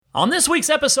On this week's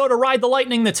episode of Ride the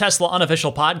Lightning, the Tesla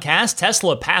unofficial podcast,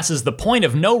 Tesla passes the point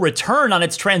of no return on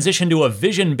its transition to a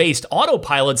vision-based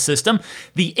autopilot system.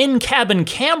 The in-cabin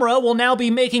camera will now be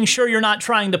making sure you're not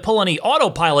trying to pull any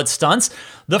autopilot stunts.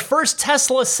 The first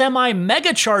Tesla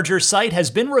semi-megacharger site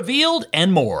has been revealed,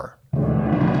 and more.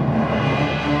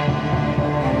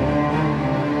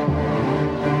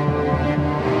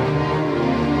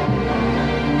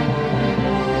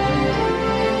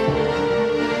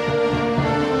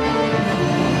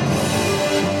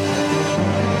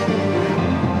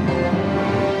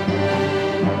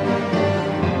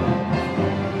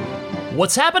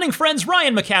 What's happening, friends?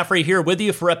 Ryan McCaffrey here with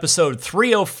you for episode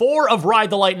 304 of Ride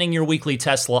the Lightning, your weekly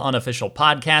Tesla unofficial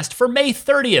podcast for May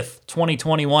 30th,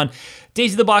 2021.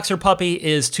 Daisy the Boxer Puppy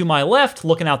is to my left,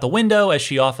 looking out the window, as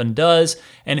she often does.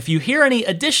 And if you hear any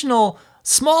additional,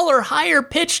 smaller,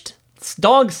 higher-pitched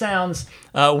dog sounds,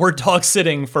 we're dog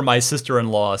sitting for my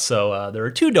sister-in-law. So there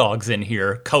are two dogs in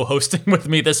here co-hosting with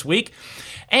me this week.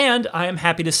 And I am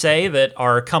happy to say that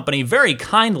our company very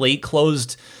kindly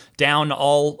closed down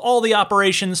all the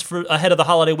operations for ahead of the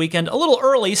holiday weekend a little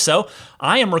early, so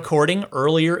I am recording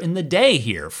earlier in the day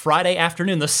here, Friday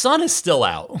afternoon. The sun is still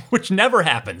out, which never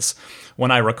happens when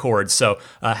I record, so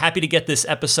happy to get this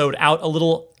episode out a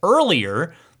little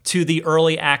earlier to the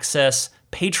early access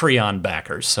Patreon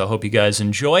backers, so hope you guys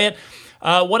enjoy it.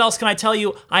 What else can I tell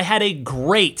you? I had a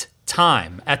great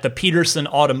time at the Peterson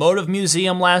Automotive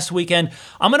Museum last weekend.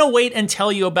 I'm going to wait and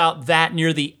tell you about that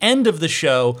near the end of the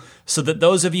show so that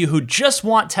those of you who just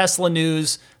want Tesla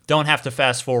news don't have to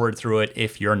fast forward through it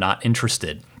if you're not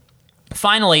interested.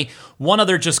 Finally, one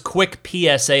other just quick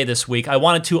PSA this week. I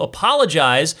wanted to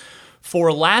apologize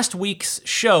for last week's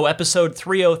show, episode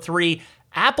 303.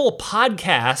 Apple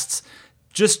Podcasts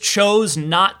just chose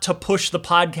not to push the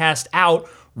podcast out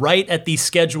right at the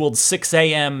scheduled 6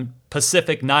 a.m.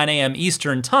 Pacific, 9 a.m.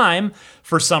 Eastern time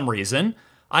for some reason.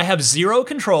 I have zero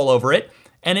control over it,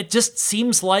 and it just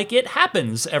seems like it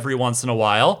happens every once in a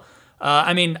while.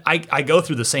 I go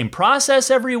through the same process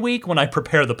every week when I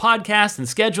prepare the podcast and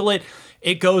schedule it.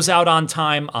 It goes out on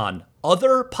time on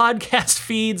other podcast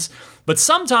feeds, but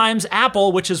sometimes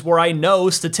Apple, which is where I know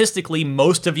statistically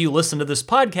most of you listen to this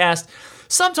podcast,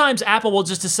 sometimes Apple will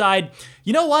just decide,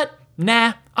 you know what?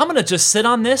 Nah, I'm going to just sit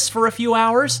on this for a few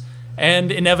hours.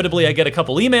 And inevitably, I get a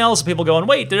couple emails of people going,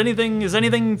 wait, is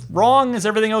anything wrong? Is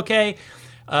everything okay?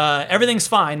 Everything's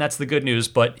fine. That's the good news.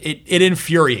 But it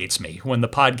infuriates me when the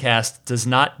podcast does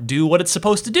not do what it's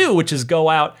supposed to do, which is go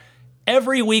out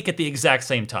every week at the exact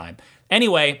same time.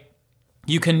 Anyway,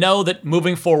 you can know that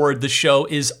moving forward, the show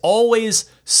is always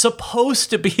supposed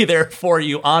to be there for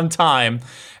you on time,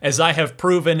 as I have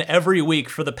proven every week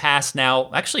for the past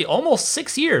now, actually almost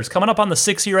 6 years, coming up on the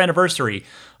 6-year anniversary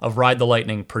of Ride the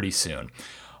Lightning pretty soon.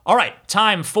 All right,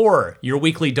 time for your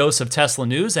weekly dose of Tesla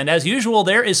news, and as usual,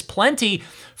 there is plenty.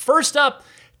 First up,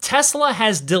 Tesla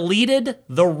has deleted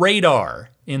the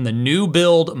radar in the new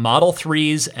build Model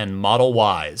 3s and Model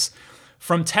Ys.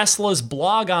 From Tesla's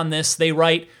blog on this, they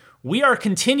write, "We are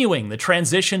continuing the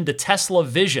transition to Tesla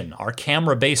Vision, our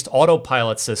camera-based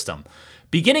autopilot system.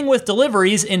 Beginning with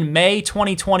deliveries in May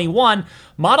 2021,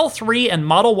 Model 3 and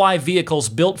Model Y vehicles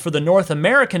built for the North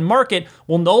American market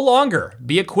will no longer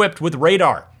be equipped with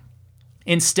radar.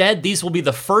 Instead, these will be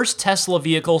the first Tesla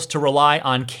vehicles to rely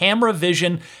on camera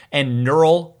vision and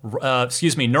neural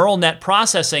net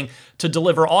processing to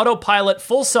deliver autopilot,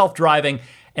 full self-driving,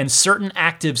 and certain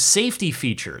active safety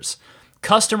features.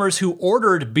 Customers who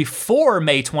ordered before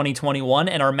May 2021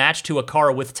 and are matched to a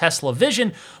car with Tesla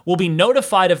Vision will be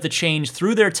notified of the change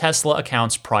through their Tesla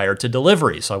accounts prior to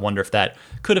delivery." So I wonder if that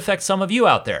could affect some of you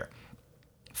out there.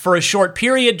 For a short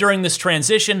period during this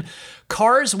transition,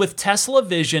 cars with Tesla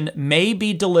Vision may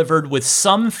be delivered with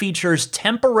some features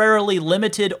temporarily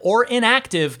limited or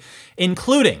inactive,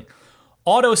 including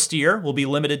auto steer will be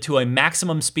limited to a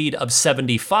maximum speed of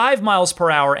 75 miles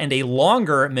per hour and a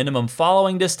longer minimum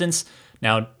following distance.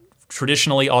 Now,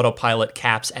 traditionally, autopilot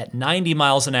caps at 90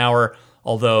 miles an hour,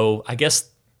 although I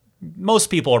guess most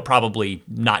people are probably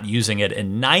not using it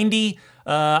in 90.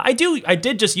 I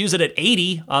did just use it at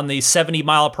 80 on the 70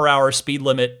 mile per hour speed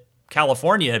limit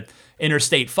California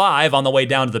Interstate 5 on the way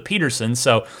down to the Peterson.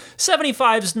 So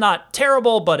 75 is not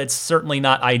terrible, but it's certainly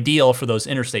not ideal for those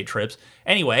interstate trips.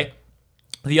 Anyway,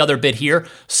 the other bit here,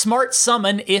 Smart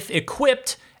Summon, if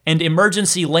equipped, and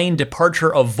emergency lane departure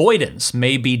avoidance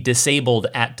may be disabled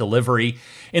at delivery.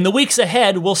 In the weeks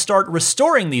ahead, we'll start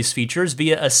restoring these features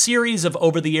via a series of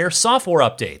over-the-air software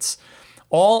updates.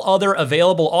 All other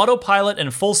available autopilot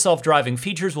and full self-driving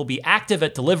features will be active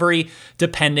at delivery,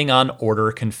 depending on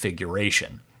order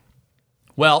configuration.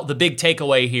 Well, the big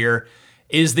takeaway here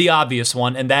is the obvious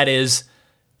one, and that is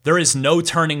there is no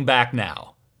turning back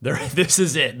now. This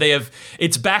is it.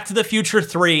 It's Back to the Future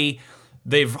 3.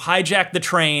 They've hijacked the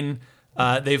train.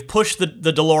 They've pushed the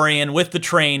DeLorean with the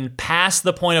train past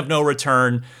the point of no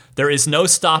return. There is no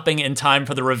stopping in time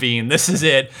for the ravine. This is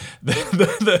it.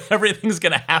 Everything's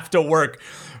going to have to work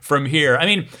from here. I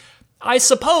mean, I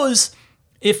suppose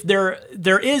if there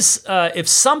is, if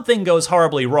something goes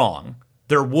horribly wrong,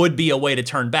 there would be a way to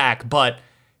turn back, but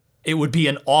it would be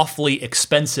an awfully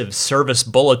expensive service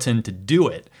bulletin to do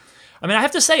it. I mean, I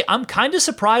have to say, I'm kind of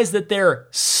surprised that they're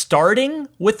starting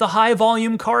with the high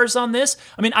volume cars on this.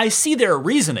 I mean, I see their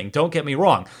reasoning, don't get me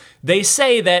wrong. They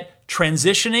say that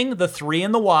transitioning the 3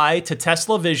 and the Y to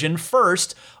Tesla Vision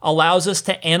first allows us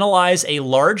to analyze a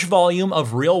large volume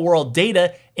of real-world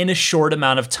data in a short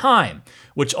amount of time,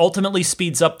 which ultimately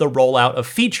speeds up the rollout of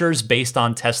features based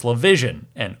on Tesla Vision,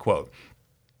 end quote.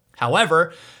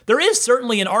 However, there is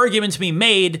certainly an argument to be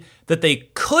made that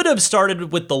they could have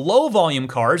started with the low-volume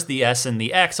cars, the S and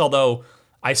the X, although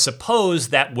I suppose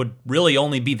that would really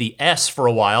only be the S for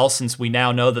a while, since we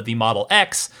now know that the Model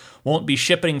X won't be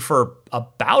shipping for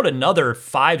about another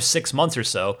 5-6 months or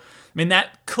so. I mean,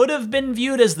 that could have been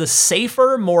viewed as the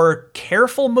safer, more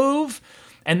careful move,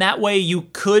 and that way you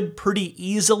could pretty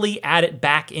easily add it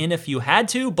back in if you had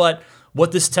to, but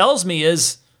what this tells me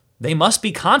is they must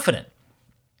be confident.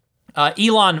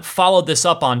 Elon followed this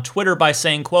up on Twitter by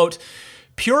saying, quote,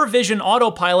 "Pure Vision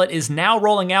Autopilot is now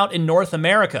rolling out in North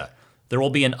America. There will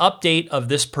be an update of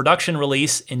this production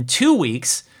release in 2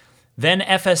 weeks. Then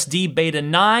FSD Beta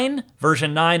 9,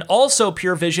 version 9, also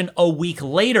Pure Vision a week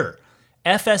later.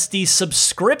 FSD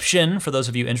subscription, for those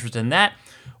of you interested in that,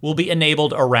 will be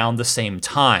enabled around the same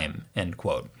time," end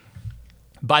quote.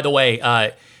 By the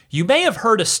way, you may have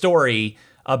heard a story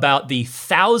about the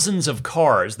thousands of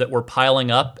cars that were piling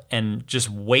up and just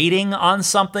waiting on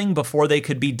something before they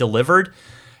could be delivered.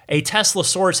 A Tesla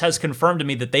source has confirmed to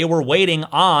me that they were waiting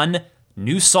on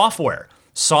new software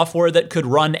that could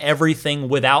run everything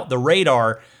without the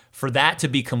radar, for that to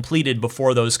be completed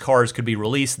before those cars could be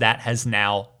released. That has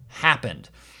now happened.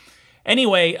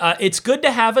 Anyway, it's good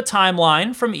to have a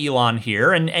timeline from Elon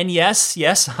here, and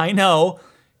yes, I know,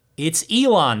 it's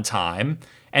Elon time,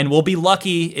 and we'll be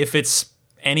lucky if it's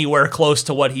anywhere close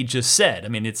to what he just said. I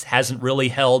mean, it hasn't really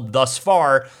held thus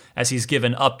far, as he's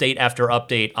given update after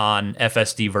update on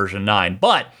FSD version 9.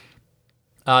 But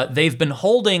they've been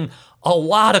holding a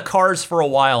lot of cars for a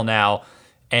while now,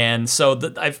 and so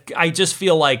I just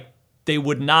feel like they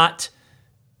would not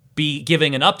be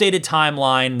giving an updated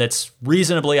timeline that's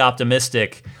reasonably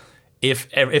optimistic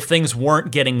if things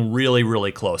weren't getting really,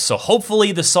 really close. So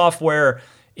hopefully the software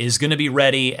is going to be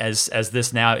ready as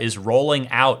this now is rolling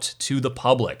out to the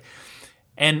public.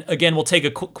 And again, we'll take a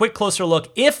quick closer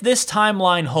look. If this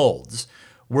timeline holds,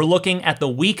 we're looking at the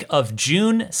week of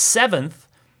June 7th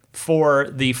for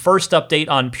the first update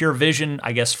on Pure Vision,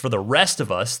 I guess for the rest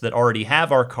of us that already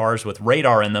have our cars with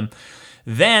radar in them.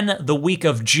 Then the week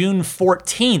of June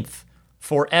 14th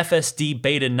for FSD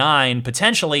Beta 9,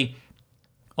 potentially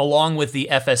along with the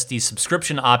FSD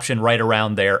subscription option right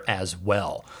around there as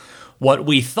well. What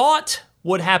we thought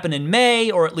would happen in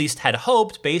May, or at least had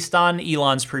hoped based on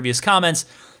Elon's previous comments,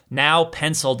 now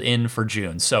penciled in for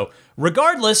June. So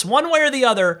regardless, one way or the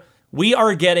other, we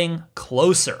are getting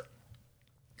closer.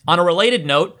 On a related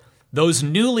note, those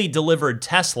newly delivered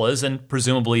Teslas, and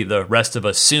presumably the rest of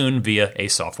us soon via a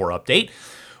software update,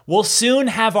 will soon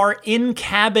have our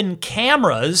in-cabin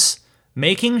cameras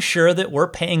making sure that we're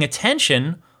paying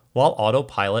attention while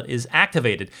autopilot is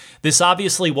activated. This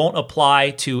obviously won't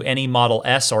apply to any Model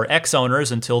S or X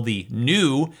owners until the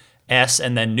new S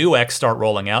and then new X start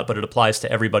rolling out, but it applies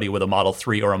to everybody with a Model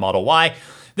 3 or a Model Y.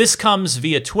 This comes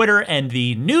via Twitter and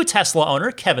the new Tesla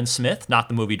owner, Kevin Smith, not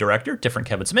the movie director, different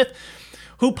Kevin Smith,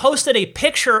 who posted a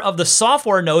picture of the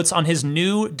software notes on his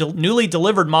newly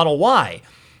delivered Model Y.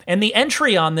 And the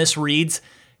entry on this reads,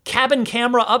 "Cabin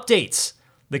camera updates.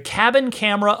 The cabin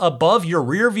camera above your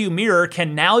rearview mirror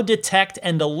can now detect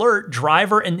and alert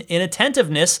driver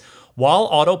inattentiveness while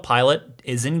autopilot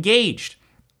is engaged.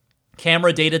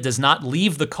 Camera data does not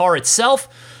leave the car itself,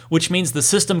 which means the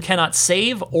system cannot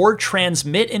save or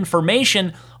transmit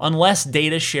information unless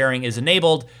data sharing is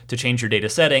enabled. To change your data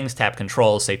settings, tap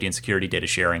controls, safety and security, data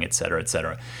sharing, etc.,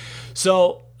 etc."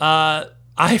 So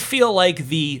I feel like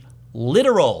the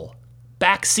literal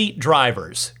backseat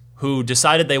drivers who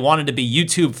decided they wanted to be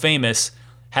YouTube famous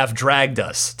have dragged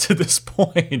us to this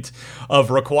point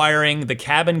of requiring the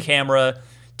cabin camera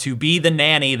to be the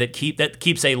nanny that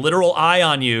keeps a literal eye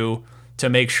on you to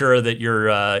make sure that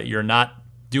you're not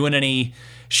doing any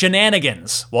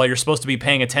shenanigans while you're supposed to be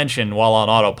paying attention while on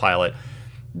autopilot.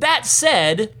 That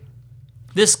said,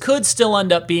 this could still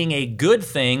end up being a good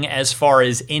thing as far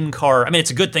as in-car. I mean,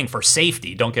 it's a good thing for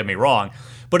safety, don't get me wrong,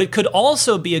 but it could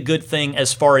also be a good thing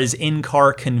as far as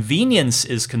in-car convenience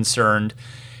is concerned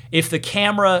if the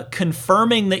camera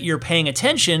confirming that you're paying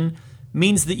attention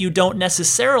means that you don't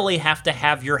necessarily have to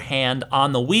have your hand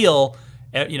on the wheel,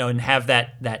 and have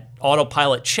that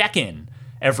autopilot check-in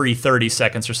every 30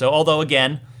 seconds or so. Although,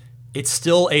 again, it's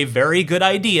still a very good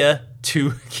idea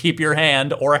to keep your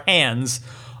hand or hands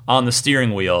on the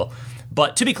steering wheel.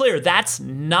 But to be clear, that's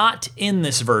not in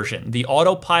this version. The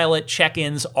autopilot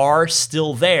check-ins are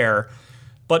still there,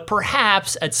 but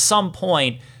perhaps at some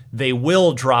point they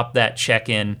will drop that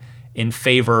check-in in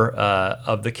favor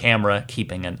of the camera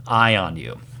keeping an eye on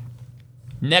you.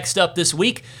 Next up this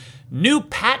week, new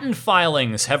patent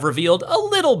filings have revealed a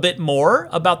little bit more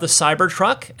about the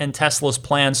Cybertruck and Tesla's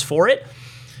plans for it.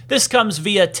 This comes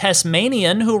via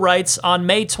Tesmanian, who writes, on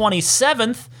May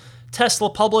 27th, Tesla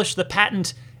published the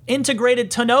patent integrated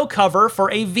tonneau cover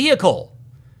for a vehicle.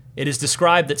 It is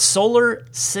described that solar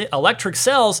electric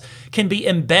cells can be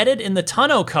embedded in the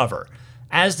tonneau cover.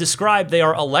 As described, they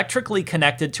are electrically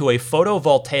connected to a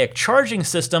photovoltaic charging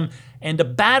system and a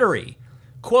battery.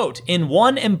 Quote, in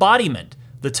one embodiment,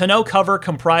 the tonneau cover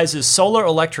comprises solar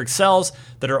electric cells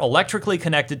that are electrically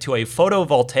connected to a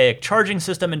photovoltaic charging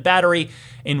system and battery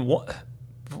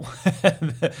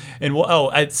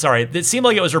sorry. It seemed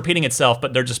like it was repeating itself,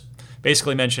 but they're just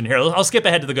basically mentioned here. I'll skip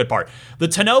ahead to the good part. The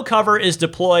tonneau cover is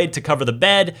deployed to cover the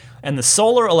bed, and the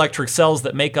solar electric cells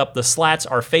that make up the slats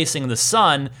are facing the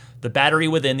sun. The battery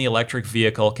within the electric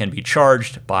vehicle can be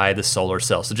charged by the solar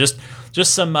cell. So just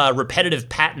some repetitive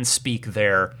patent speak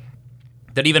there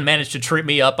that even managed to trip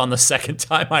me up on the second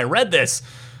time I read this.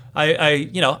 I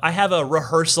have a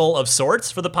rehearsal of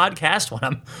sorts for the podcast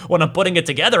when I'm putting it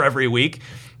together every week,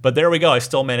 but there we go. I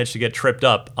still managed to get tripped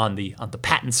up on the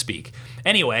patent speak.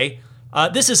 Anyway,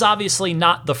 this is obviously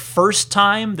not the first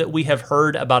time that we have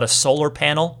heard about a solar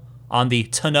panel on the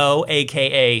tonneau,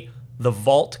 aka the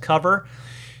vault cover.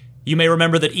 You may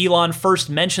remember that Elon first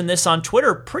mentioned this on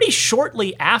Twitter pretty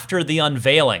shortly after the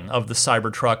unveiling of the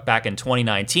Cybertruck back in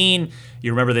 2019.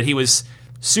 You remember that he was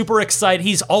super excited.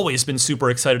 He's always been super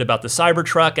excited about the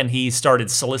Cybertruck, and he started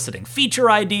soliciting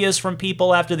feature ideas from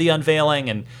people after the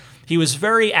unveiling, and he was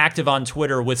very active on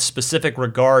Twitter with specific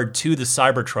regard to the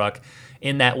Cybertruck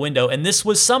in that window, and this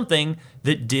was something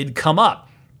that did come up.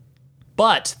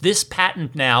 But this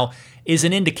patent now is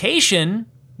an indication,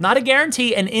 not a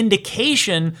guarantee, an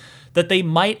indication that they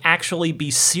might actually be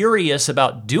serious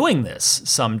about doing this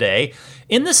someday.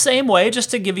 In the same way, just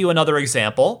to give you another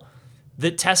example,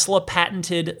 that Tesla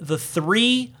patented the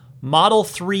 3 Model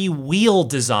 3 wheel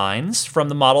designs from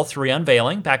the Model 3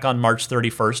 unveiling back on March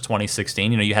 31st,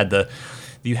 2016. You had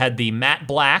the matte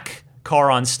black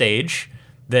car on stage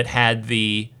that had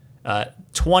the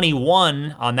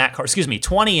 20-inch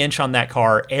on that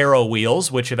car aero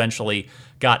wheels, which eventually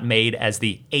got made as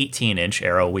the 18-inch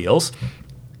aero wheels.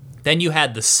 Then you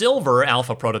had the silver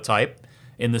Alpha prototype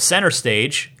in the center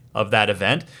stage of that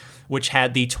event, which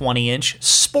had the 20-inch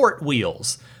sport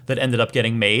wheels that ended up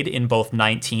getting made in both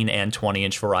 19 and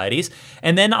 20-inch varieties.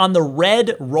 And then on the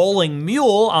red rolling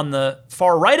mule on the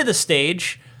far right of the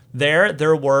stage,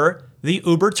 there were the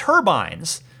Uber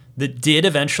turbines that did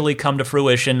eventually come to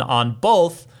fruition on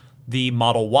both the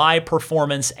Model Y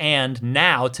performance and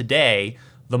now, today,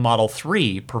 the Model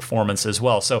 3 performance as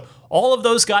well. So all of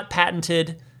those got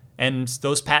patented, and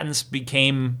those patents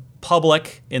became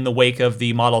public in the wake of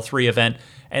the Model 3 event,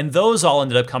 and those all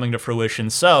ended up coming to fruition.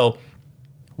 So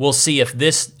we'll see if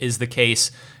this is the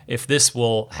case, if this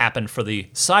will happen for the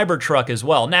Cybertruck as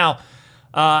well. Now,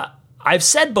 I've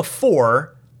said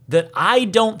before that I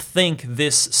don't think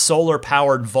this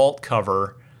solar-powered vault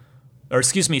cover,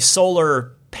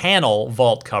 solar panel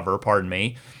vault cover,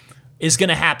 is going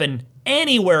to happen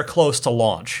anywhere close to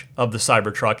launch of the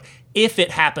Cybertruck, if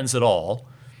it happens at all.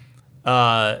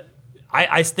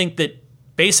 I think that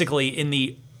basically in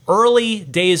the early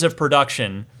days of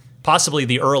production, possibly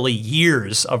the early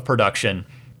years of production,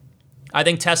 I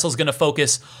think Tesla's going to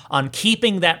focus on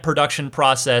keeping that production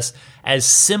process as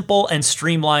simple and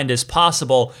streamlined as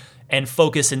possible, and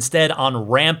focus instead on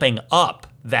ramping up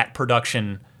that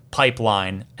production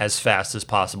pipeline as fast as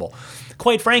possible.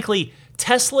 Quite frankly,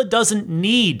 Tesla doesn't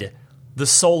need the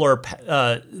solar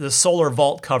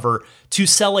vault cover to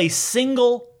sell a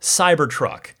single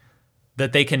Cybertruck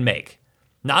that they can make.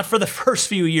 Not for the first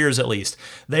few years, at least.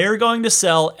 They are going to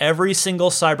sell every single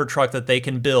Cybertruck that they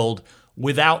can build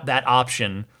without that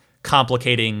option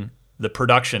complicating the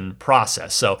production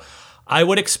process. So I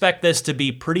would expect this to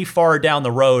be pretty far down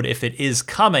the road if it is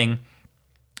coming.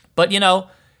 But,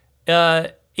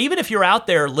 even if you're out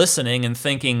there listening and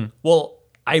thinking, well,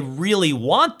 I really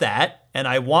want that, and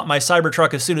I want my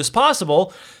Cybertruck as soon as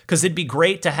possible, because it'd be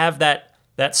great to have that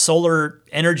solar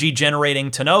energy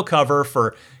generating tonneau cover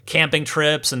for camping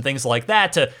trips and things like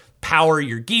that to power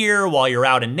your gear while you're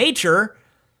out in nature.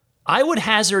 I would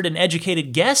hazard an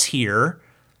educated guess here,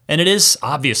 and it is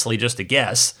obviously just a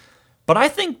guess, but I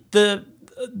think the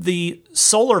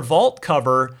solar vault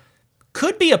cover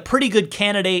could be a pretty good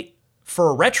candidate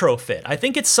for a retrofit. I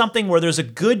think it's something where there's a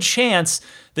good chance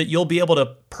that you'll be able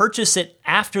to purchase it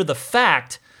after the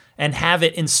fact and have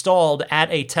it installed at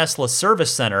a Tesla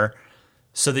service center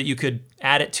so that you could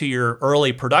add it to your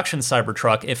early production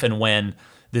Cybertruck if and when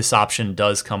this option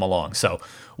does come along. So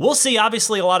we'll see.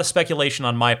 Obviously, a lot of speculation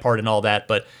on my part and all that,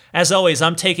 but as always,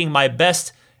 I'm taking my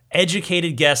best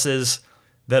educated guesses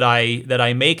that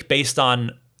I make based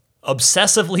on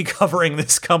obsessively covering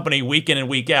this company week in and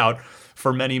week out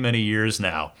for many, many years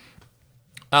now.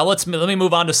 Let me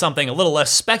move on to something a little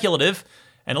less speculative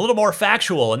and a little more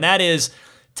factual, and that is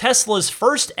Tesla's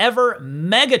first ever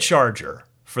megacharger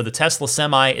for the Tesla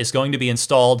Semi is going to be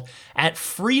installed at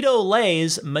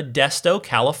Frito-Lay's Modesto,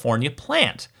 California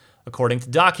plant, according to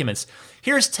documents.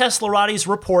 Here's Teslarati's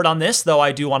report on this, though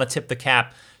I do want to tip the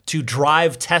cap to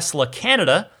Drive Tesla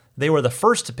Canada. They were the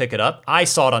first to pick it up. I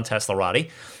saw it on Teslarati.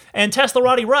 And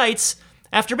Teslarati writes,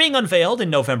 after being unveiled in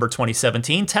November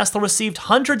 2017, Tesla received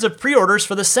hundreds of pre-orders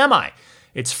for the Semi,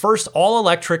 its first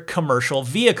all-electric commercial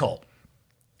vehicle.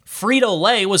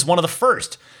 Frito-Lay was one of the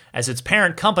first, as its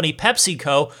parent company,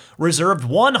 PepsiCo, reserved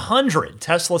 100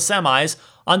 Tesla Semis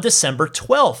on December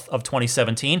 12th of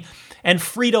 2017, and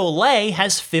Frito-Lay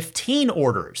has 15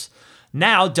 orders.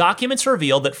 Now, documents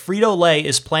reveal that Frito-Lay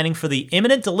is planning for the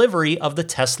imminent delivery of the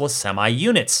Tesla Semi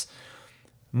units.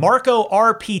 Marco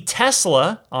RP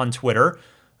Tesla on Twitter,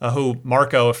 I'll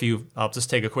just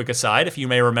take a quick aside, if you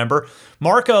may remember,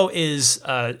 Marco is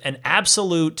an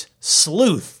absolute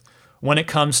sleuth when it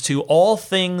comes to all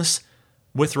things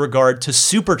with regard to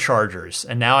superchargers.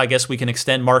 And now I guess we can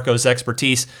extend Marco's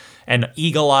expertise and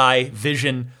eagle-eye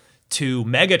vision to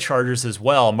megachargers as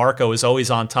well. Marco is always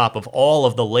on top of all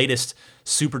of the latest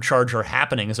supercharger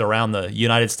happenings around the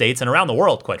United States and around the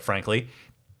world, quite frankly.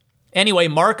 Anyway,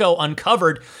 Marco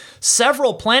uncovered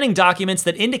several planning documents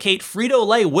that indicate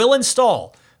Frito-Lay will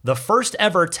install the first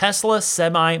ever Tesla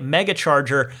Semi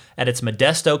megacharger at its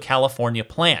Modesto, California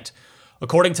plant.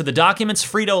 According to the documents,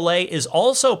 Frito-Lay is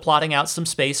also plotting out some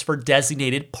space for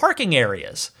designated parking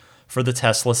areas for the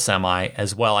Tesla Semi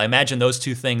as well. I imagine those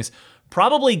two things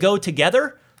probably go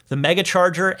together, the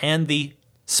megacharger and the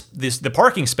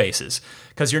parking spaces,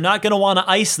 because you're not going to want to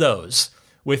ice those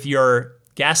with your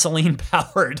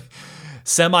gasoline-powered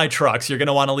semi-trucks. You're going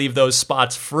to want to leave those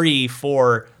spots free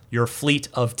for your fleet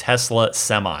of Tesla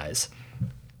Semis.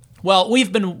 Well,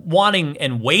 we've been wanting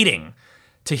and waiting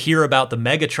to hear about the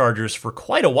megachargers for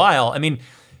quite a while. I mean,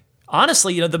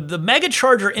 honestly, the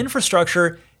megacharger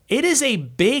infrastructure, it is a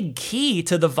big key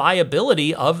to the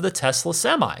viability of the Tesla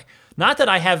Semi. Not that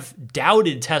I have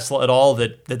doubted Tesla at all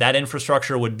that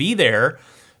infrastructure would be there,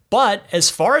 but as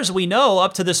far as we know,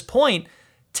 up to this point,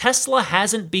 Tesla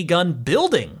hasn't begun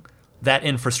building that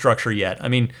infrastructure yet. I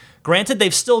mean, granted,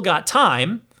 they've still got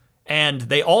time, and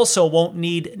they also won't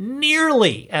need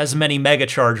nearly as many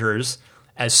megachargers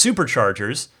as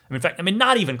superchargers. In fact,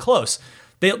 not even close.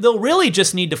 They'll really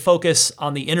just need to focus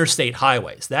on the interstate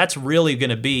highways. That's really going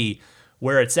to be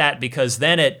where it's at, because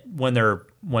then when they're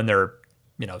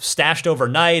stashed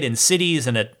overnight in cities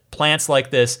and at plants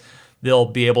like this, they'll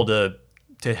be able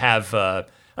to have.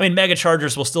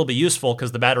 Megachargers will still be useful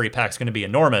because the battery pack's going to be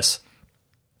enormous,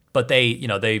 but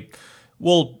they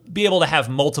will be able to have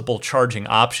multiple charging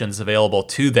options available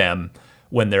to them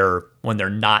when they're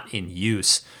not in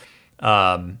use.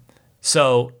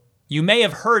 So you may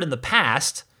have heard in the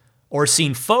past or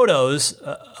seen photos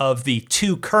of the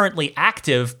two currently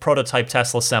active prototype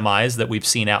Tesla Semis that we've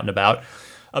seen out and about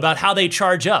how they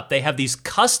charge up. They have these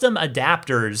custom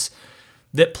adapters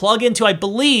that plug into, I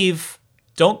believe,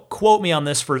 don't quote me on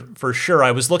this for sure.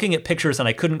 I was looking at pictures and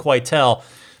I couldn't quite tell,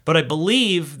 but I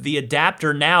believe the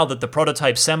adapter now that the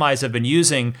prototype Semis have been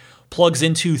using plugs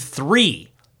into 3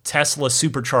 Tesla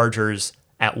superchargers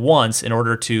at once in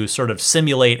order to sort of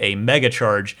simulate a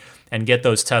megacharge and get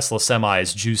those Tesla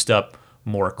Semis juiced up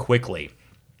more quickly.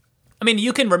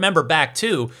 You can remember back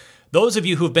too, those of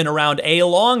you who've been around a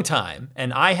long time,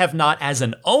 and I have not as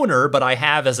an owner, but I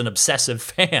have as an obsessive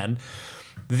fan,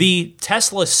 the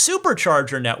Tesla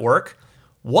supercharger network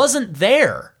wasn't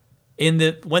there when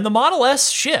the Model S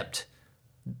shipped.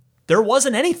 There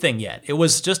wasn't anything yet. It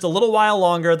was just a little while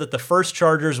longer that the first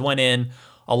chargers went in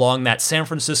along that San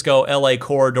Francisco LA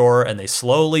corridor, and they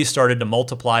slowly started to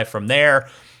multiply from there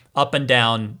up and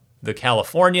down the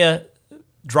California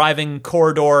driving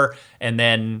corridor, and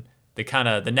then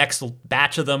the next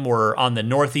batch of them were on the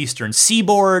northeastern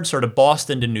seaboard, sort of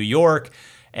Boston to New York,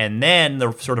 and then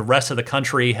the sort of rest of the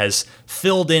country has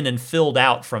filled in and filled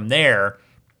out from there.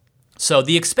 So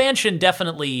the expansion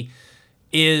definitely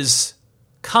is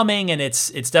coming, and it's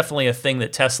definitely a thing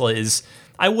that Tesla is,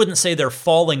 I wouldn't say they're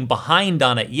falling behind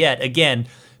on it yet, again,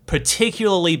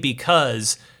 particularly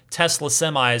because Tesla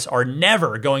semis are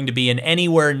never going to be in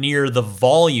anywhere near the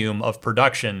volume of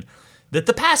production that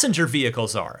the passenger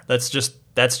vehicles are. That's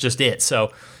just it.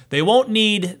 So they won't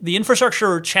need, the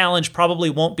infrastructure challenge probably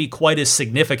won't be quite as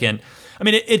significant. I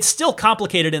mean, it's still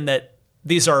complicated in that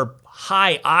these are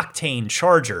high octane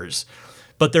chargers,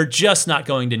 but they're just not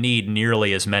going to need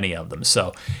nearly as many of them.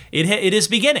 So it is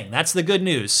beginning. That's the good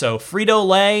news. So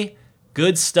Frito-Lay,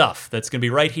 good stuff. That's going to be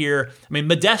right here. I mean,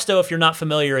 Modesto, if you're not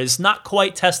familiar, is not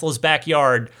quite Tesla's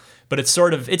backyard, but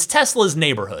it's Tesla's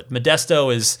neighborhood.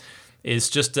 Modesto is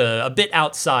just a bit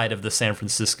outside of the San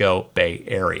Francisco Bay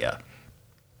Area.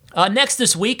 Next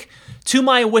this week, to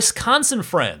my Wisconsin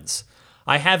friends,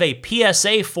 I have a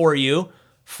PSA for you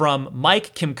from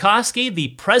Mike Kimkoski, the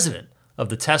president of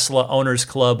the Tesla Owners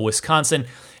Club Wisconsin,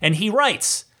 and he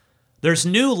writes, "There's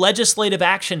new legislative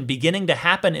action beginning to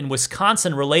happen in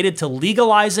Wisconsin related to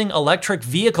legalizing electric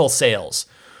vehicle sales.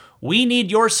 We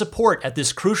need your support at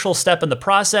this crucial step in the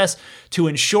process to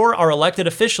ensure our elected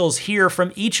officials hear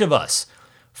from each of us.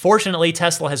 Fortunately,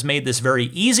 Tesla has made this very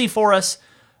easy for us.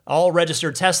 All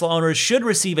registered Tesla owners should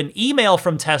receive an email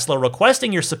from Tesla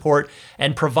requesting your support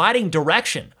and providing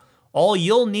direction. All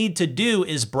you'll need to do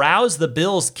is browse the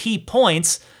bill's key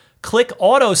points, click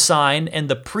auto sign, and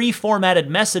the pre-formatted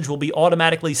message will be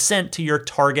automatically sent to your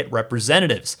target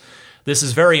representatives. This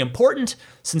is very important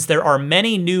since there are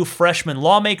many new freshman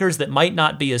lawmakers that might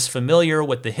not be as familiar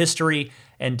with the history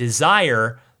and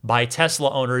desire by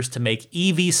Tesla owners to make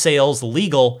EV sales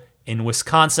legal in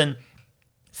Wisconsin.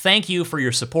 Thank you for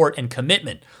your support and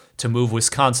commitment to move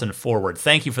Wisconsin forward."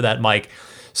 Thank you for that, Mike.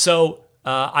 So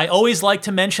I always like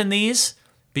to mention these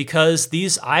because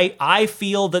I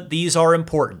feel that these are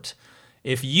important.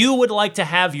 If you would like to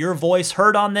have your voice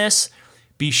heard on this,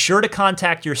 be sure to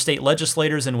contact your state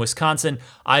legislators in Wisconsin,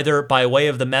 either by way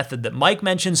of the method that Mike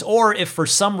mentions, or if for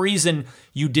some reason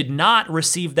you did not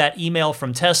receive that email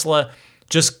from Tesla,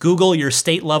 just Google your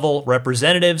state level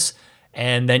representatives,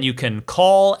 and then you can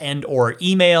call and or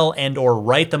email and or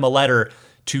write them a letter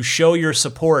to show your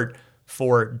support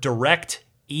for direct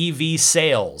EV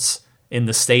sales in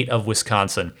the state of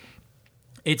Wisconsin.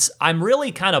 I'm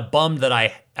really kind of bummed that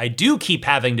I do keep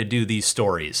having to do these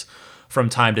stories from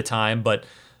time to time, but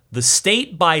the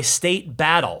state by state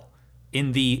battle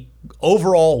in the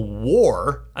overall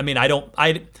war, I mean, I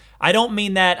don't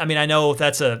mean that. I mean, I know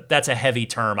that's a heavy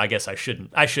term. I guess I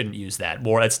shouldn't use that.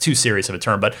 War, that's too serious of a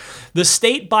term, but the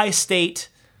state by state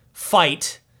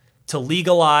fight to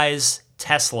legalize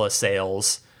Tesla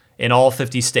sales in all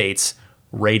 50 states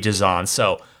rages on.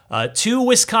 So, to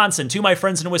Wisconsin, to my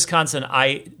friends in Wisconsin,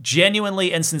 I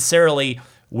genuinely and sincerely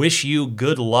wish you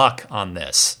good luck on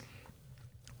this.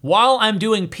 While I'm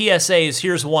doing PSAs,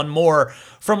 here's one more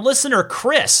from listener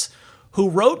Chris, who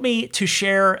wrote me to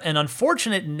share an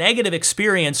unfortunate negative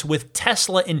experience with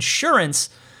Tesla insurance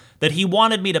that he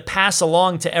wanted me to pass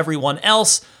along to everyone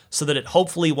else so that it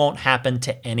hopefully won't happen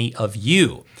to any of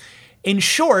you. In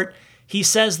short, he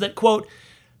says that, quote,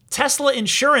 Tesla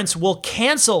insurance will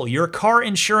cancel your car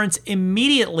insurance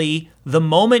immediately the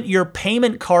moment your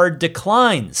payment card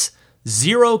declines.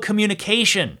 Zero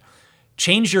communication.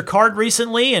 Changed your card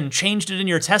recently and changed it in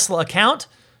your Tesla account?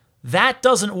 That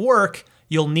doesn't work.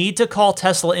 You'll need to call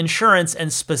Tesla Insurance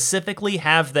and specifically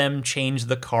have them change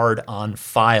the card on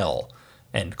file.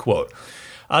 End quote.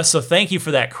 So thank you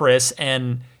for that, Chris.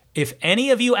 And if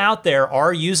any of you out there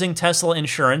are using Tesla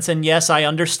Insurance, and yes, I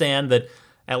understand that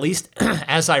at least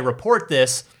as I report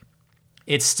this,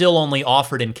 it's still only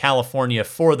offered in California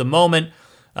for the moment.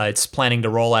 It's planning to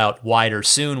roll out wider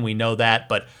soon. We know that.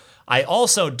 But I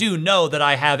also do know that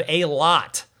I have a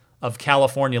lot of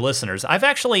California listeners.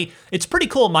 It's pretty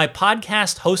cool. My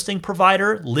podcast hosting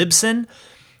provider, Libsyn,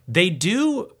 they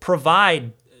do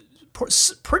provide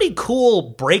pretty cool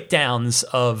breakdowns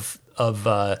of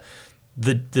the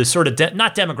sort of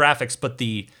not demographics, but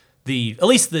the at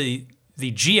least the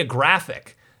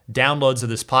geographic downloads of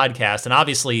this podcast. And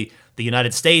obviously, the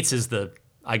United States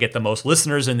I get the most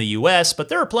listeners in the U.S., but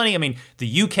there are plenty. I mean, the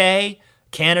U.K.,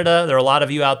 Canada, there are a lot of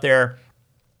you out there.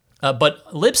 But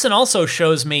Libsyn also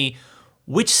shows me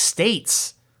which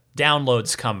states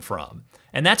downloads come from.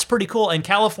 And that's pretty cool. And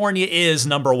California is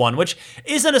number one, which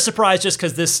isn't a surprise just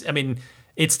because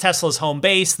it's Tesla's home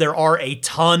base. There are a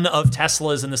ton of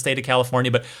Teslas in the state of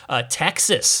California, but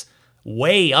Texas,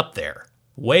 way up there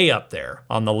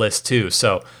on the list too.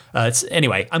 So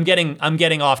anyway, I'm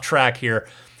getting off track here.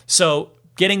 So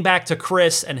getting back to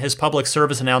Chris and his public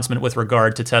service announcement with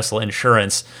regard to Tesla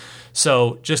insurance.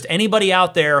 So just anybody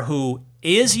out there who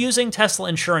is using Tesla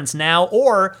insurance now,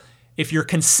 or if you're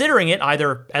considering it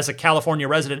either as a California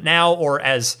resident now or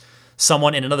as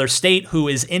someone in another state who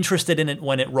is interested in it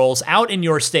when it rolls out in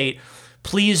your state,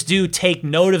 please do take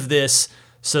note of this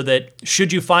so that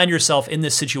should you find yourself in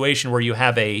this situation where you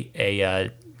have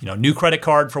a new credit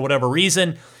card for whatever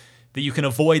reason, that you can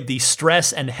avoid the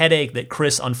stress and headache that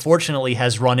Chris unfortunately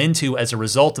has run into as a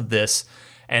result of this.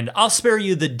 And I'll spare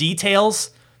you the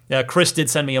details. Chris did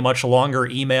send me a much longer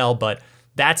email, but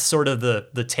that's sort of the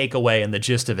takeaway and the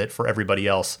gist of it for everybody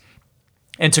else.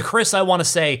 And to Chris, I want to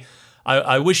say,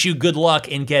 I wish you good luck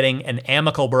in getting an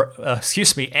amicable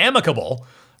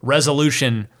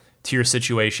resolution to your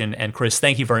situation. And Chris,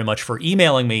 thank you very much for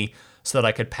emailing me so that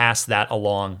I could pass that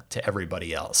along to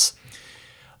everybody else.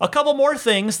 A couple more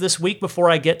things this week before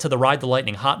I get to the Ride the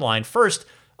Lightning hotline. First,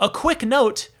 a quick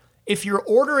note, if you're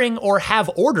ordering or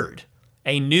have ordered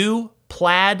a new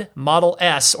Plaid Model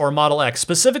S or Model X,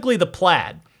 specifically the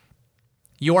Plaid,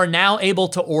 you are now able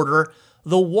to order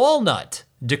the walnut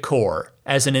decor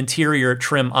as an interior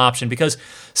trim option, because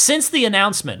since the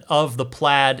announcement of the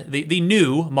Plaid, the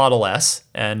new Model S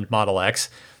and Model X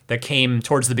that came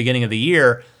towards the beginning of the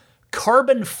year,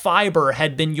 carbon fiber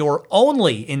had been your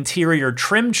only interior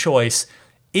trim choice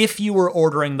if you were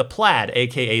ordering the Plaid,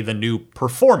 aka the new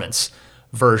performance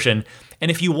version.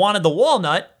 And if you wanted the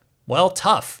walnut, well,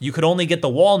 tough. You could only get the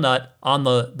walnut on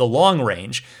the long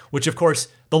range, which of course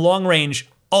the long range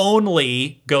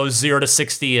only goes 0 to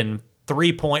 60 in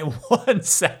 3.1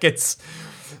 seconds.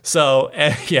 So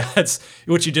it's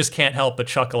which you just can't help but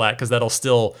chuckle at, because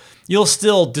you'll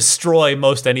still destroy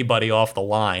most anybody off the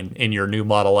line in your new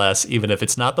Model S, even if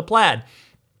it's not the Plaid.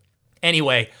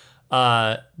 Anyway,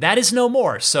 that is no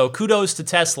more. So kudos to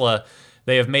Tesla.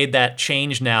 They have made that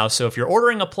change now. So if you're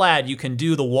ordering a Plaid, you can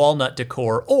do the walnut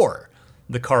decor or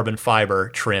the carbon fiber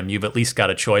trim. You've at least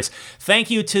got a choice. Thank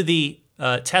you to the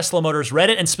Tesla Motors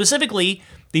Reddit, and specifically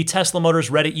the Tesla Motors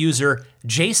Reddit user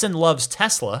Jason Loves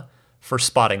Tesla for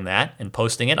spotting that and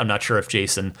posting it. I'm not sure if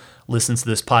Jason listens to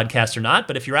this podcast or not,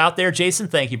 but if you're out there, Jason,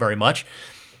 thank you very much.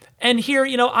 And here,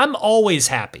 I'm always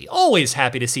happy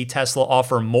to see Tesla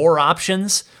offer more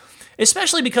options,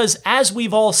 especially because, as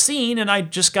we've all seen, and I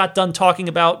just got done talking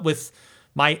about with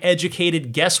my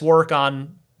educated guesswork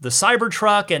on the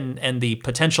Cybertruck and the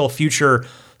potential future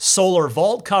solar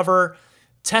vault cover,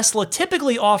 Tesla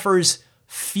typically offers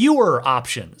fewer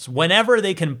options whenever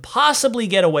they can possibly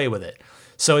get away with it.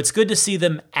 So it's good to see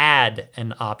them add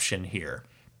an option here.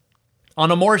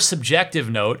 On a more subjective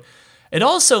note, it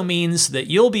also means that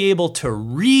you'll be able to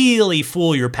really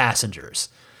fool your passengers,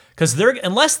 because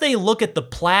unless they look at the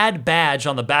Plaid badge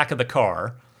on the back of the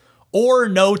car or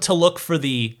know to look for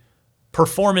the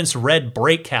performance red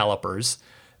brake calipers,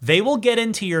 they will get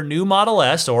into your new Model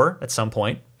S or, at some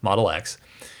point, Model X,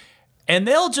 and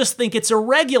they'll just think it's a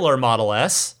regular Model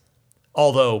S,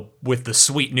 although with the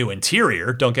sweet new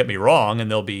interior, don't get me wrong, and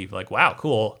they'll be like, wow,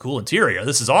 cool interior.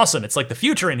 This is awesome. It's like the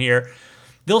future in here.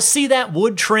 They'll see that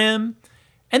wood trim,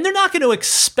 and they're not going to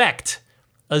expect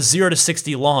a 0 to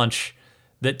 60 launch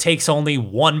that takes only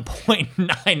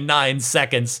 1.99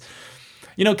 seconds.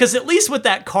 Because at least with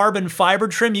that carbon fiber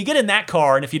trim, you get in that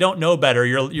car, and if you don't know better,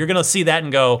 you're going to see that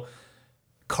and go,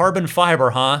 carbon fiber,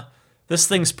 huh? This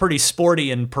thing's pretty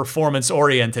sporty and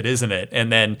performance-oriented, isn't it?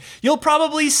 And then you'll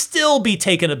probably still be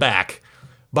taken aback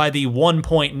by the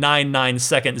 1.99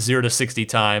 second 0 to 60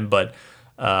 time, but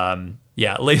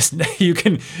at least you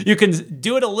can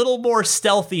do it a little more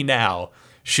stealthy now,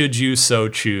 should you so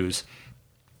choose.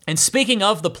 And speaking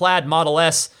of the Plaid Model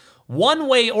S, one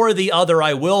way or the other,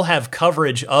 I will have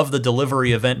coverage of the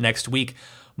delivery event next week.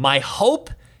 My hope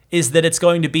is that it's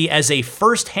going to be as a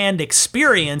first-hand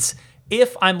experience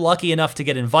if I'm lucky enough to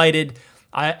get invited.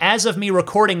 As of me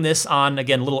recording this on,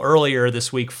 again, a little earlier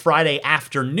this week, Friday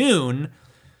afternoon,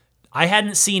 I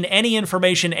hadn't seen any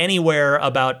information anywhere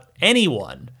about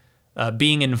anyone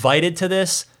being invited to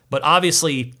this, but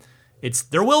obviously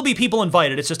there will be people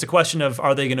invited. It's just a question of,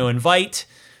 are they going to invite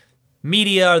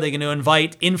media? Are they going to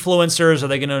invite influencers? Are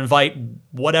they going to invite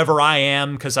whatever I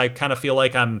am? Because I kind of feel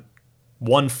like I'm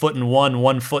 1 foot in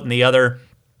one foot in the other.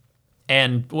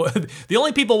 And the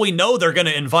only people we know they're going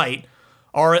to invite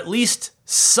are at least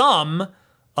some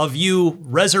of you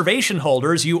reservation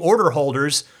holders, you order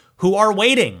holders, who are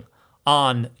waiting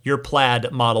on your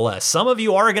plaid Model S. Some of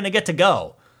you are going to get to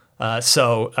go.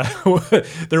 So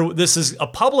this is a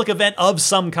public event of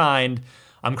some kind.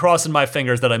 I'm crossing my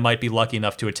fingers that I might be lucky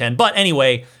enough to attend. But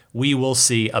anyway, we will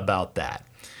see about that.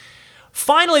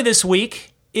 Finally this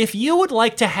week, if you would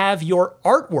like to have your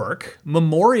artwork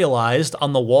memorialized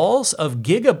on the walls of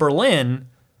Giga Berlin,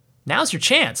 now's your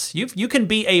chance. You can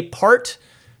be a part,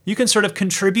 you can sort of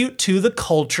contribute to the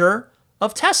culture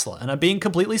of Tesla. And I'm being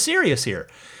completely serious here.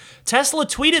 Tesla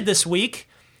tweeted this week,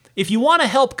 if you want to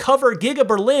help cover Giga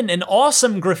Berlin in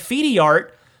awesome graffiti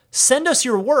art, send us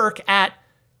your work at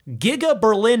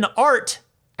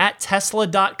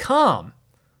gigaberlinart@tesla.com.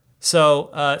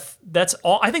 So that's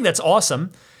all. I think that's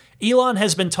awesome. Elon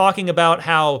has been talking about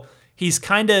how he's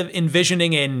kind of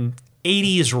envisioning an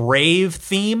 80s rave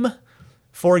theme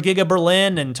for Giga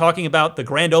Berlin and talking about the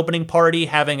grand opening party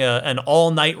having an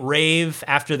all-night rave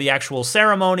after the actual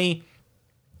ceremony.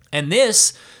 And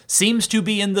this seems to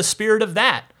be in the spirit of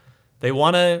that. They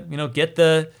want to, get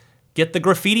the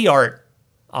graffiti art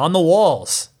on the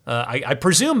walls. I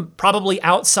presume probably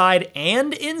outside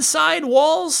and inside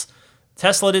walls.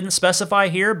 Tesla didn't specify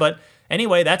here, but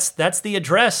anyway, that's the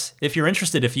address if you're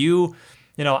interested. If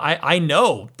I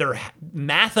know their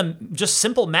math, just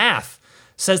simple math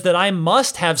says that I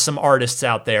must have some artists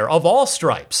out there of all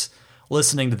stripes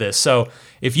listening to this. So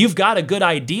if you've got a good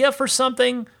idea for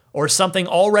something or something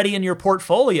already in your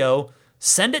portfolio,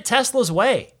 send it Tesla's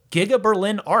way.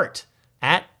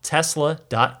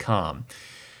 gigaberlinart@tesla.com.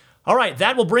 All right,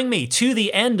 that will bring me to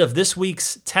the end of this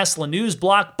week's Tesla News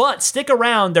Block, but stick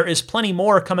around. There is plenty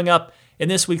more coming up in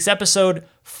this week's episode.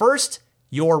 First,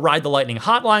 your Ride the Lightning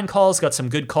hotline calls. Got some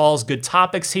good calls, good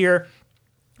topics here.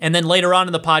 And then later on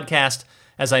in the podcast,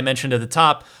 as I mentioned at the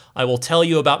top, I will tell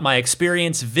you about my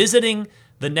experience visiting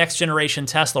the next generation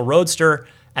Tesla Roadster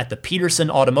at the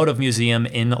Peterson Automotive Museum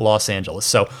in Los Angeles.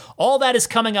 So all that is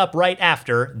coming up right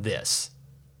after this.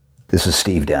 This is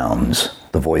Steve Downs,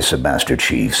 the voice of Master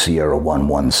Chief, Sierra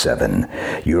 117.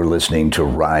 You're listening to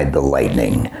Ride the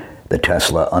Lightning, the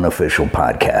Tesla unofficial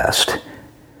podcast.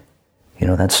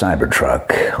 That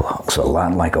Cybertruck looks a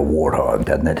lot like a warthog,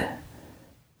 doesn't it?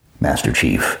 Master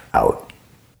Chief, out.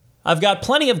 I've got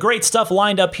plenty of great stuff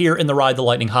lined up here in the Ride the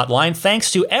Lightning hotline.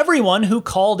 Thanks to everyone who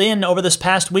called in over this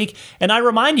past week. And I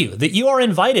remind you that you are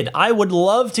invited. I would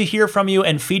love to hear from you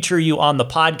and feature you on the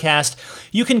podcast.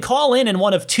 You can call in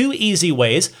one of two easy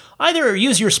ways. Either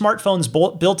use your smartphone's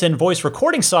built-in voice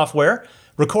recording software,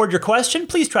 record your question.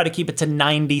 Please try to keep it to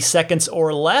 90 seconds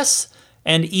or less,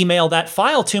 and email that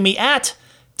file to me at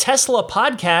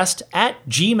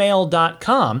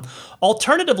teslapodcast@gmail.com.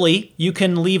 Alternatively, you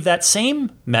can leave that same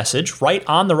message right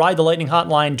on the Ride the Lightning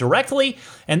hotline directly,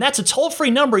 and that's a toll-free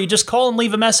number. You just call and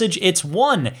leave a message. It's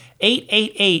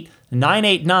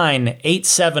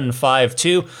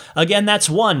 1-888-989-8752. Again, that's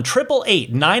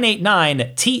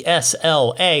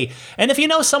 1-888-989-TSLA. And if you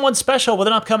know someone special with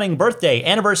an upcoming birthday,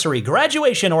 anniversary,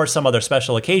 graduation, or some other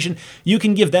special occasion, you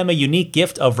can give them a unique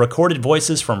gift of recorded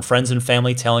voices from friends and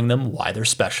family telling them why they're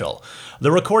special.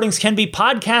 The recordings can be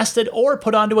podcasted or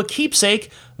put onto a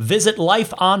keepsake. Visit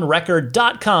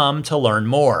lifeonrecord.com to learn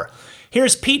more.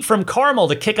 Here's Pete from Carmel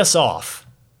to kick us off.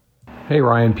 Hey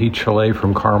Ryan, Pete Chalet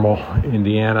from Carmel,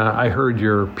 Indiana. I heard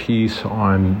your piece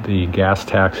on the gas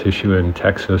tax issue in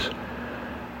Texas,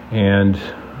 and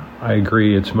I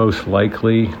agree it's most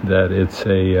likely that it's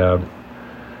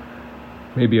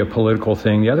maybe a political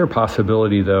thing. The other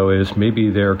possibility, though, is maybe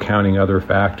they're counting other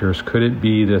factors. Could it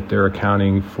be that they're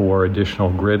accounting for additional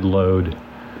grid load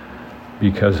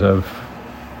because of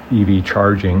EV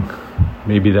charging?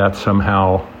 Maybe that's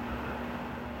somehow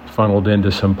funneled into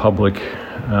some public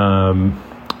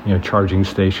charging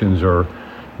stations, or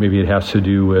maybe it has to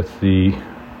do with the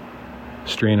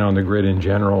strain on the grid in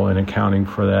general and accounting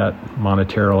for that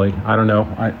monetarily. I don't know.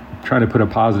 I try to put a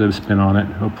positive spin on it.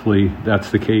 Hopefully that's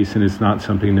the case and it's not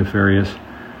something nefarious.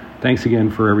 Thanks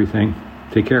again for everything.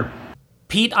 Take care.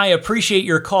 Pete, I appreciate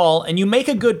your call, and you make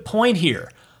a good point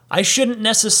here. I shouldn't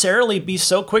necessarily be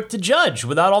so quick to judge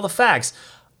without all the facts.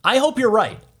 I hope you're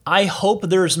right. I hope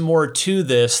there's more to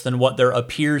this than what there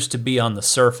appears to be on the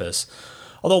surface.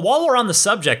 Although while we're on the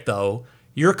subject, though,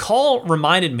 your call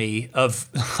reminded me of,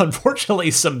 unfortunately,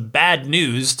 some bad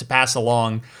news to pass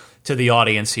along to the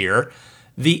audience here.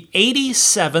 The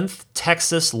 87th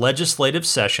Texas legislative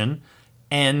session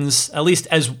ends, at least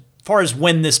as far as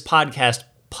when this podcast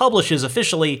publishes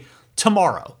officially,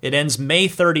 tomorrow. It ends May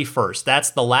 31st.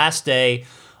 That's the last day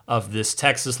of this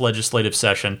Texas legislative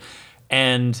session.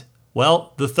 And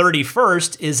well, the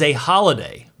 31st is a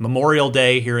holiday, Memorial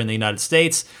Day here in the United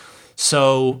States.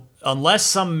 So unless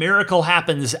some miracle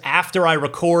happens after I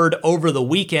record over the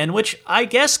weekend, which I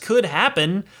guess could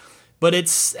happen, but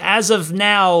it's, as of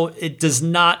now, it does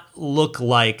not look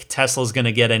like Tesla's going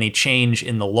to get any change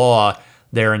in the law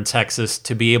there in Texas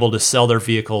to be able to sell their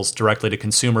vehicles directly to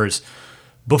consumers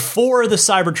before the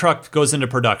Cybertruck goes into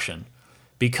production.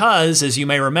 Because, as you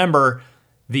may remember,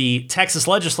 the Texas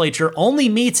legislature only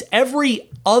meets every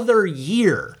other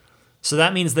year. So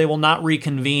that means they will not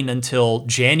reconvene until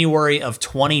January of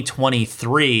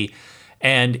 2023.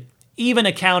 And even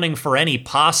accounting for any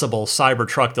possible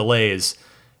Cybertruck delays,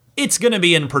 it's going to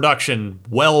be in production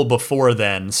well before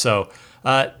then. So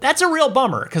that's a real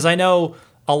bummer, because I know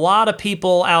a lot of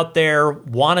people out there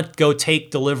want to go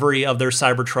take delivery of their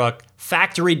Cybertruck,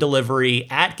 factory delivery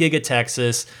at Giga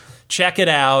Texas, check it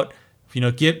out,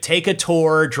 take a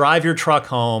tour, drive your truck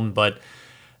home. But,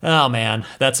 oh man,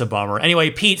 that's a bummer. Anyway,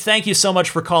 Pete, thank you so much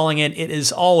for calling in. It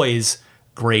is always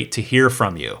great to hear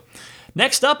from you.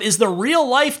 Next up is the real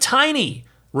life Tiny,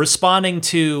 responding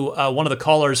to one of the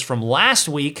callers from last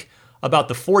week about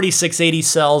the 4680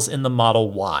 cells in the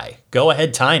Model Y. Go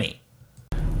ahead, Tiny.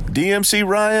 DMC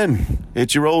Ryan,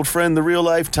 it's your old friend, the real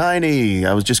life Tiny.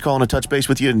 I was just calling to touch base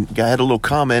with you, and I had a little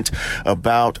comment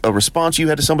about a response you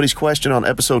had to somebody's question on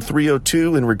episode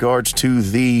 302 in regards to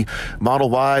the Model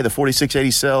Y, the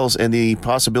 4680 cells, and the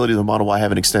possibility of the Model Y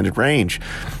having extended range.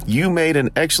 You made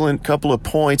an excellent couple of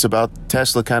points about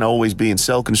Tesla kind of always being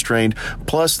cell constrained,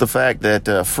 plus the fact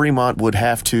that Fremont would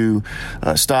have to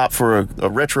stop for a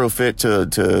retrofit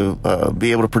to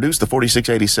be able to produce the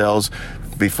 4680 cells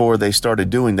before they started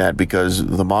doing that, because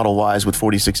the Model Ys with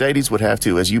 4680s would have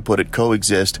to, as you put it,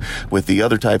 coexist with the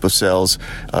other type of cells,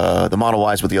 the Model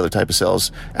Ys with the other type of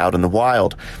cells out in the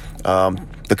wild.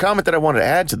 The comment that I wanted to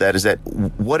add to that is that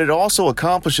what it also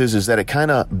accomplishes is that it kind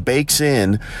of bakes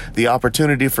in the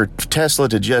opportunity for Tesla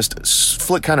to just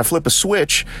flip a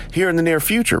switch here in the near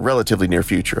future, relatively near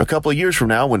future. A couple of years from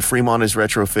now, when Fremont is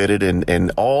retrofitted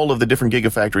and all of the different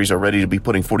gigafactories are ready to be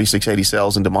putting 4680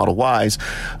 cells into Model Ys,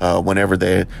 whenever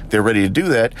they're ready to do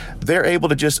that, they're able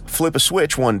to just flip a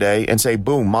switch one day and say,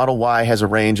 boom, Model Y has a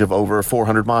range of over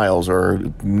 400 miles or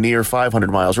near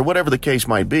 500 miles or whatever the case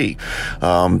might be.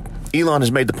 Elon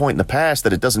has made the point in the past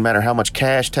that it doesn't matter how much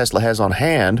cash Tesla has on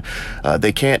hand,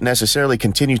 they can't necessarily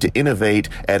continue to innovate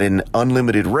at an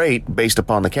unlimited rate based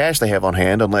upon the cash they have on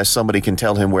hand unless somebody can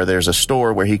tell him where there's a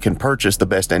store where he can purchase the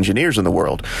best engineers in the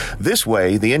world. This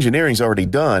way, the engineering's already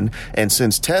done, and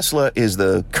since Tesla is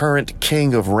the current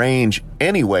king of range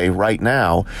anyway right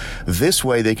now, this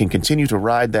way they can continue to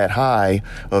ride that high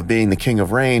of being the king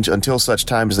of range until such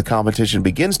time as the competition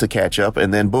begins to catch up,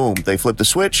 and then boom, they flip the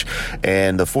switch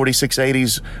and the 4680s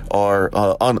are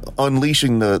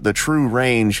unleashing the true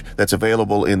range that's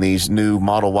available in these new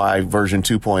Model Y version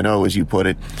 2.0, as you put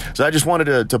it. So I just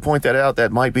wanted to point that out.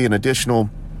 That might be an additional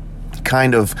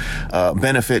kind of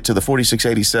benefit to the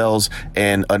 4680 cells,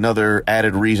 and another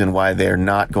added reason why they're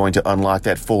not going to unlock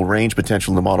that full range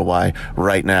potential in the Model Y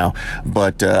right now.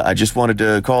 But I just wanted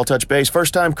to touch base.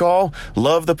 First time call.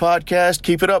 Love the podcast.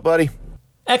 Keep it up, buddy.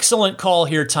 Excellent call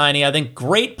here, Tiny. I think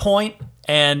great point.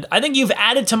 And I think you've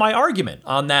added to my argument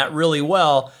on that really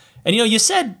well. And you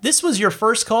said this was your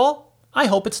first call. I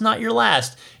hope it's not your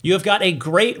last. You have got a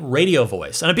great radio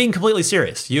voice. And I'm being completely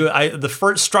serious. The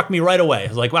first struck me right away. I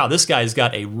was like, wow, this guy's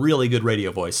got a really good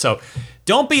radio voice. So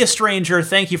don't be a stranger.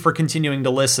 Thank you for continuing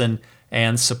to listen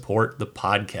and support the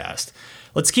podcast.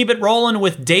 Let's keep it rolling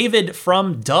with David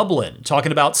from Dublin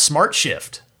talking about Smart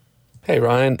Shift. Hey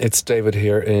Ryan, it's David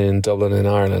here in Dublin in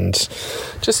Ireland.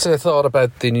 Just a thought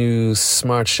about the new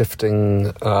smart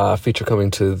shifting feature coming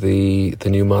to the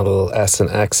new Model S and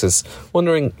X's.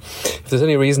 Wondering if there's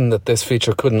any reason that this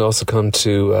feature couldn't also come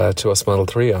to us Model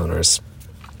 3 owners.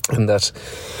 And that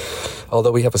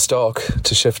although we have a stalk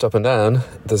to shift up and down,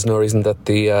 there's no reason that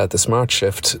the smart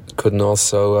shift couldn't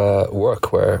also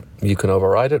work, where you can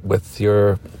override it with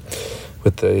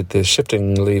the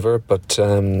shifting lever, but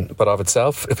of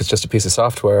itself, if it's just a piece of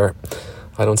software,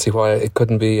 I don't see why it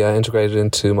couldn't be integrated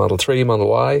into Model 3, Model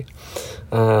Y.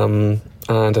 And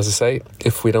as I say,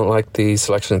 if we don't like the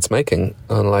selection it's making,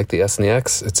 unlike the S and the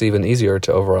X, it's even easier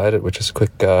to override it with just a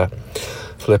quick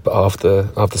flip of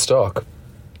the stalk.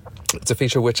 It's a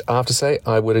feature which I have to say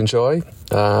I would enjoy.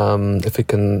 If it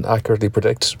can accurately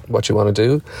predict what you want to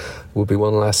do, it would be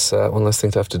one less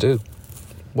thing to have to do.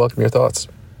 Welcome your thoughts.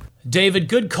 David,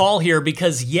 good call here,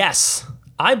 because yes,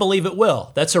 I believe it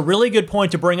will. That's a really good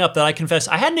point to bring up that I confess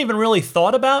I hadn't even really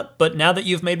thought about, but now that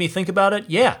you've made me think about it,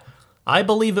 yeah, I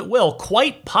believe it will,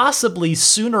 quite possibly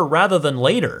sooner rather than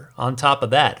later. On top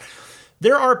of that,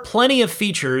 there are plenty of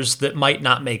features that might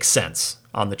not make sense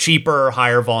on the cheaper,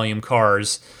 higher volume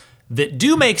cars that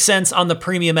do make sense on the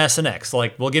premium S and X.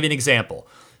 Like, we'll give you an example.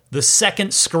 The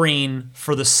second screen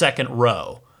for the second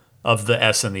row of the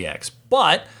S and the X.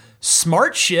 But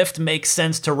Smart Shift makes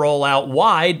sense to roll out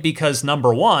wide because,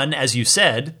 number one, as you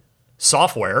said,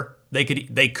 software, they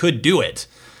could do it.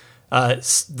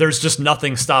 There's just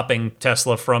nothing stopping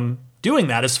Tesla from doing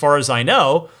that as far as I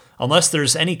know, unless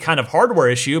there's any kind of hardware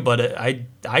issue, but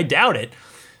I doubt it.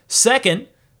 Second,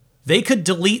 they could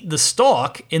delete the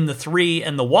stock in the 3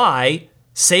 and the Y,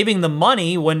 saving the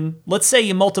money when, let's say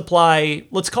you multiply,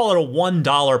 let's call it a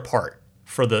 $1 part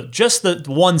for just the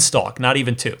one stock, not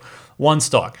even two, one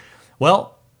stock.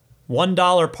 Well,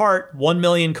 $1 part, 1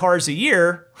 million cars a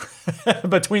year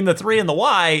between the 3 and the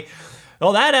Y,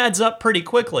 well, that adds up pretty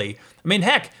quickly. I mean,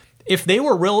 heck, if they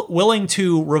were willing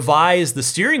to revise the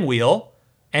steering wheel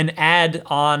and add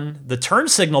on the turn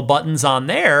signal buttons on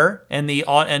there and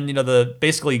the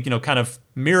basically kind of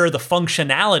mirror the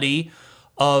functionality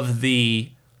of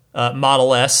the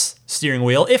Model S steering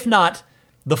wheel, if not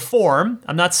the form.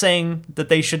 I'm not saying that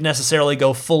they should necessarily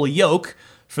go full yoke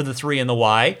for the 3 and the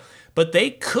Y, but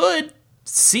they could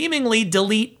seemingly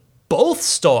delete both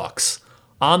stalks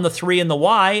on the 3 and the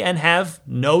Y and have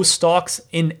no stalks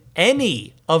in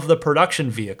any of the production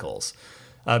vehicles.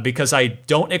 Because I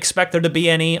don't expect there to be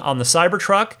any on the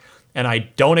Cybertruck, and I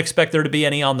don't expect there to be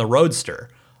any on the Roadster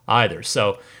either.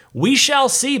 So we shall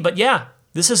see. But yeah,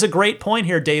 this is a great point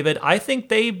here, David. I think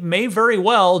they may very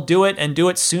well do it and do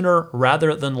it sooner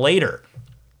rather than later.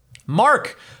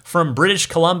 Mark from British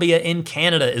Columbia in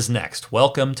Canada is next.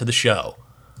 Welcome to the show.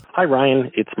 Hi,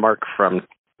 Ryan. It's Mark from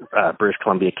British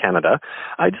Columbia, Canada.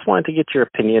 I just wanted to get your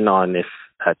opinion on if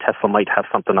Tesla might have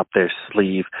something up their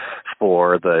sleeve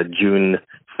for the June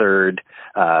 3rd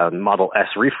Model S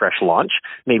refresh launch.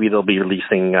 Maybe they'll be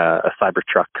releasing a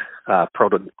Cybertruck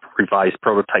revised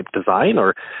prototype design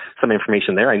or some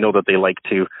information there. I know that they like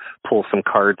to pull some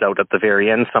cards out at the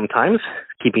very end sometimes,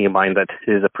 keeping in mind that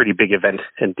it is a pretty big event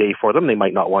and day for them. They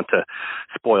might not want to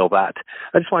spoil that.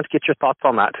 I just wanted to get your thoughts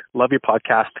on that. Love your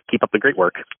podcast. Keep up the great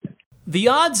work. The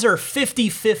odds are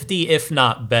 50-50, if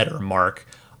not better, Mark.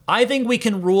 I think we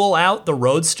can rule out the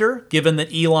Roadster, given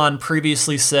that Elon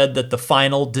previously said that the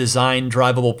final design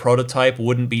drivable prototype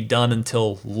wouldn't be done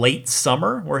until late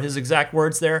summer, were his exact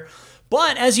words there.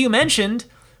 But as you mentioned,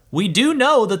 we do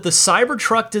know that the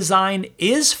Cybertruck design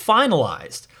is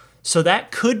finalized, so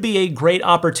that could be a great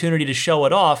opportunity to show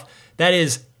it off. That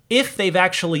is, if they've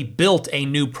actually built a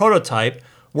new prototype.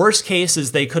 Worst case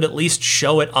is they could at least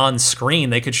show it on screen.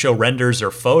 They could show renders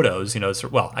or photos,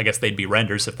 well, I guess they'd be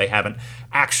renders if they haven't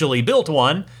actually built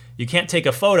one. You can't take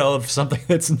a photo of something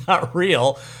that's not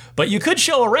real, but you could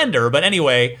show a render. But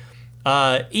anyway,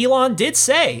 Elon did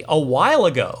say a while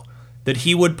ago that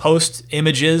he would post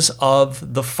images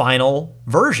of the final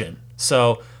version.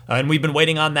 So, and we've been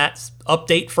waiting on that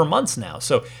update for months now.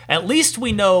 So at least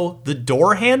we know the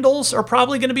door handles are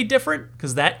probably going to be different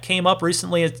because that came up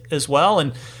recently as well.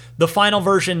 And the final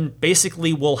version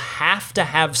basically will have to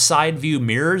have side view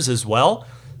mirrors as well,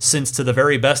 since to the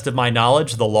very best of my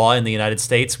knowledge, the law in the United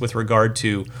States with regard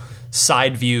to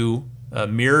side view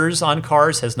mirrors on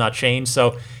cars has not changed.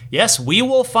 So yes, we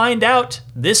will find out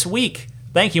this week.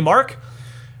 Thank you, Mark.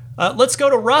 Let's go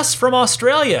to Russ from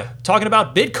Australia talking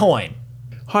about Bitcoin.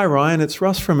 Hi, Ryan. It's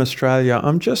Russ from Australia.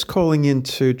 I'm just calling in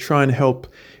to try and help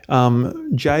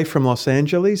Jay from Los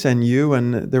Angeles and you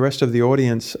and the rest of the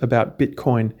audience about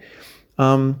Bitcoin.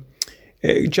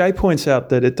 Jay points out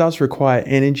that it does require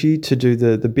energy to do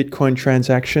the Bitcoin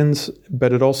transactions,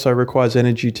 but it also requires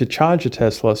energy to charge a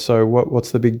Tesla. So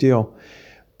what's the big deal?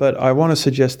 But I want to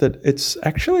suggest that it's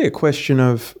actually a question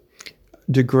of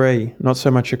degree, not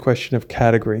so much a question of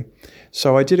category.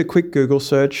 So I did a quick Google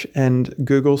search, and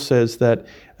Google says that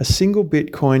a single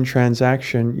Bitcoin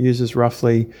transaction uses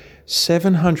roughly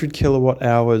 700 kilowatt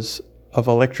hours of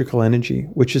electrical energy,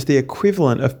 which is the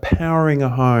equivalent of powering a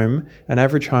home, an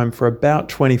average home, for about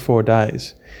 24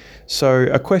 days. So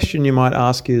a question you might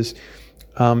ask is,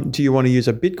 do you want to use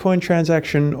a Bitcoin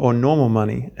transaction or normal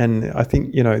money? And I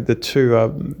think, the two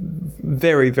are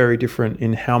very, very different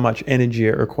in how much energy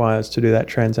it requires to do that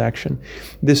transaction.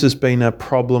 This has been a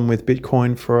problem with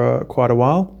Bitcoin for quite a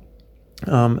while.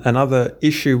 Another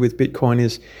issue with Bitcoin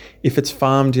is if it's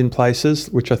farmed in places,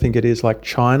 which I think it is, like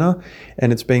China,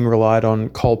 and it's being relied on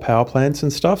coal power plants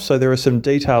and stuff. So there are some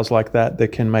details like that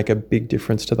can make a big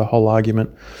difference to the whole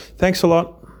argument. Thanks a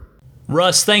lot.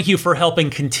 Russ, thank you for helping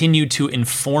continue to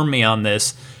inform me on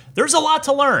this. There's a lot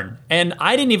to learn, and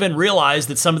I didn't even realize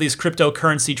that some of these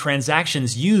cryptocurrency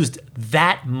transactions used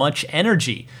that much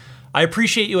energy. I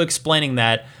appreciate you explaining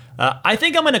that. I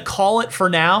think I'm going to call it for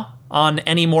now on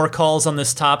any more calls on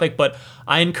this topic, but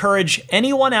I encourage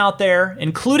anyone out there,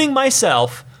 including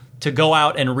myself, to go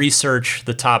out and research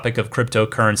the topic of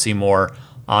cryptocurrency more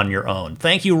on your own.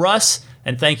 Thank you, Russ,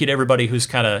 and thank you to everybody who's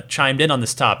kind of chimed in on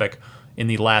this topic in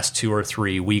the last 2 or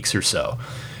 3 weeks or so.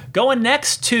 Going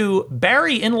next to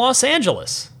Barry in Los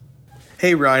Angeles.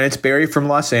 Hey Ryan, it's Barry from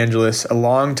Los Angeles, a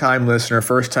long-time listener,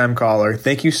 first-time caller.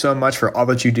 Thank you so much for all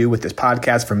that you do with this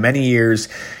podcast for many years,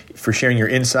 for sharing your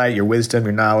insight, your wisdom,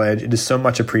 your knowledge. It is so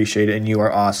much appreciated, and you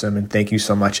are awesome, and thank you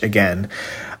so much again.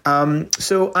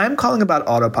 So I'm calling about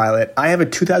Autopilot. I have a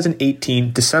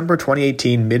 2018, December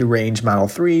 2018 mid-range Model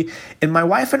 3, and my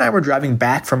wife and I were driving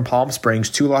back from Palm Springs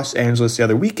to Los Angeles the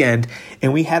other weekend,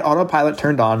 and we had Autopilot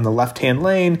turned on in the left-hand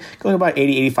lane, going about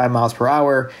 80, 85 miles per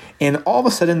hour, and all of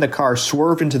a sudden the car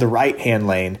swerved into the right-hand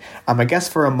lane. I guess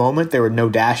for a moment there were no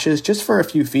dashes, just for a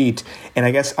few feet, and I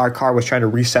guess our car was trying to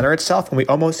recenter itself, and we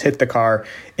almost hit the car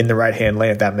in the right-hand lane,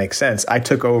 if that makes sense. I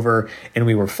took over, and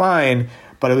we were fine,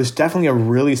 but it was definitely a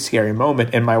really scary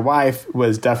moment, and my wife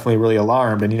was definitely really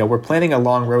alarmed. And, we're planning a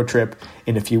long road trip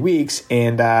in a few weeks,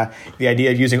 and the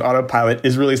idea of using Autopilot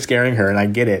is really scaring her, and I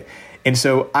get it. And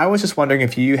so I was just wondering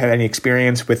if you had any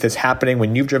experience with this happening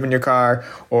when you've driven your car,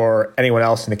 or anyone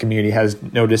else in the community has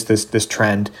noticed this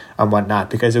trend and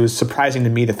whatnot, because it was surprising to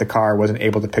me that the car wasn't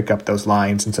able to pick up those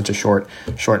lines in such a short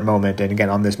moment, and again,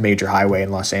 on this major highway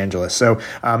in Los Angeles. So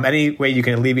any way you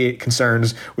can alleviate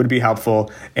concerns would be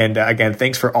helpful. And again,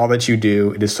 thanks for all that you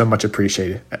do. It is so much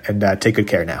appreciated. And take good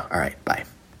care now. All right, bye.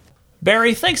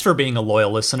 Barry, thanks for being a loyal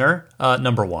listener,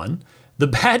 number one. The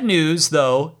bad news,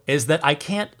 though, is that I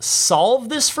can't solve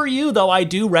this for you, though I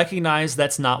do recognize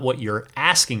that's not what you're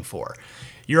asking for.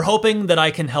 You're hoping that I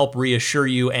can help reassure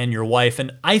you and your wife,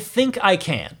 and I think I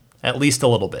can, at least a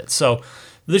little bit. So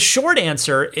the short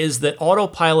answer is that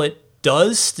Autopilot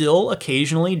does still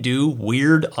occasionally do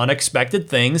weird, unexpected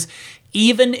things,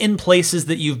 even in places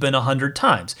that you've been 100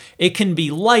 times. It can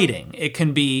be lighting, it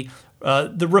can be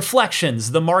the reflections,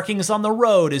 the markings on the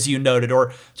road, as you noted,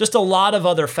 or just a lot of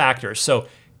other factors. So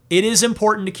it is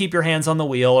important to keep your hands on the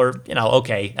wheel, or,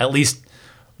 at least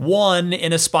one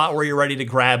in a spot where you're ready to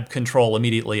grab control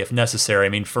immediately if necessary. I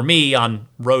mean, for me on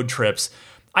road trips,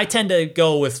 I tend to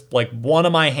go with one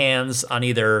of my hands on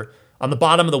the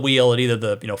bottom of the wheel at either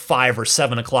the 5 or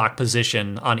 7 o'clock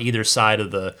position on either side of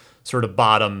the sort of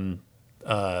bottom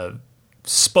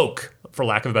spoke, for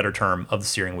lack of a better term, of the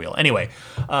steering wheel. Anyway,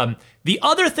 the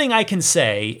other thing I can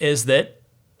say is that,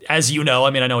 as you know, I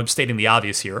know I'm stating the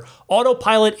obvious here,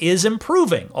 Autopilot is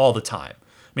improving all the time.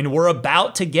 We're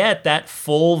about to get that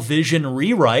full vision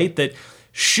rewrite that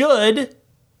should,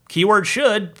 keyword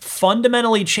should,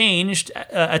 fundamentally change,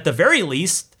 at the very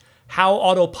least, how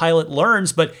Autopilot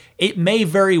learns, but it may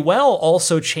very well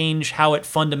also change how it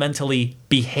fundamentally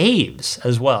behaves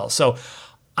as well. So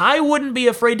I wouldn't be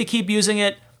afraid to keep using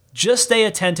it. Just stay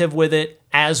attentive with it,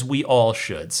 as we all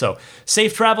should. So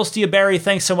safe travels to you, Barry.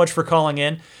 Thanks so much for calling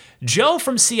in. Joe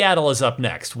from Seattle is up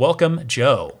next. Welcome,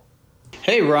 Joe.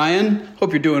 Hey, Ryan.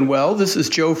 Hope you're doing well. This is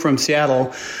Joe from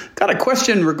Seattle. Got a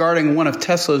question regarding one of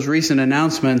Tesla's recent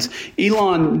announcements.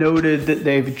 Elon noted that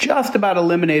they've just about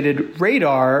eliminated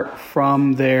radar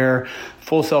from their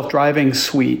full self-driving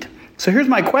suite. So here's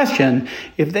my question.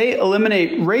 If they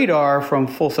eliminate radar from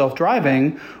full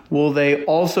self-driving, will they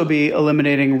also be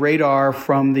eliminating radar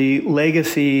from the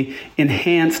legacy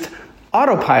enhanced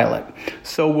Autopilot?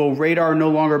 So will radar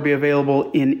no longer be available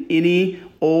in any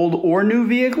old or new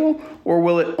vehicle, or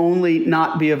will it only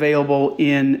not be available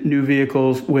in new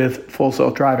vehicles with full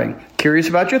self-driving? Curious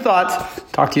about your thoughts.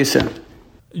 Talk to you soon.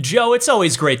 Joe, it's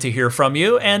always great to hear from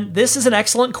you, and this is an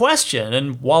excellent question.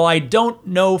 And while I don't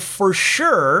know for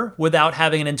sure without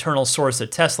having an internal source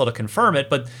at Tesla to confirm it,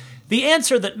 but the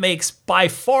answer that makes by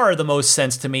far the most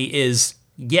sense to me is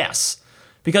yes.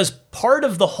 Because part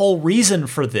of the whole reason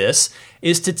for this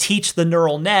is to teach the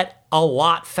neural net a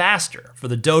lot faster, for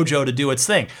the dojo to do its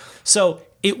thing. So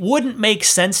it wouldn't make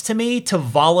sense to me to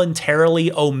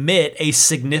voluntarily omit a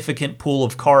significant pool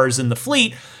of cars in the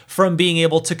fleet from being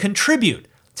able to contribute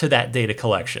to that data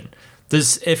collection.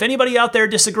 If anybody out there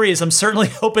disagrees, I'm certainly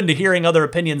open to hearing other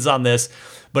opinions on this,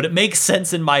 but it makes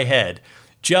sense in my head.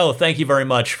 Joe, thank you very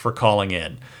much for calling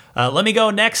in. Let me go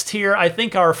next here. I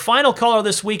think our final caller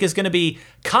this week is going to be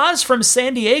Kaz from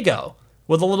San Diego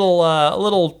with a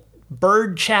little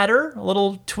bird chatter, a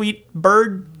little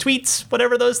bird tweets,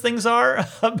 whatever those things are,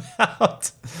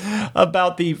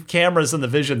 about the cameras and the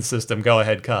vision system. Go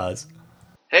ahead, Kaz.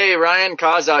 Hey, Ryan,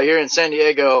 Kaz out here in San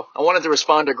Diego. I wanted to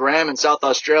respond to Graham in South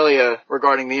Australia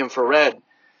regarding the infrared.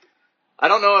 I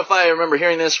don't know if I remember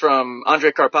hearing this from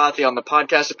Andre Karpathy on the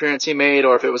podcast appearance he made,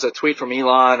 or if it was a tweet from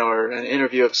Elon or an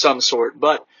interview of some sort,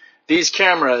 but these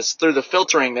cameras, through the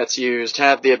filtering that's used,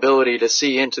 have the ability to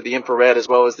see into the infrared as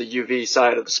well as the UV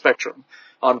side of the spectrum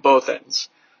on both ends.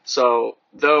 So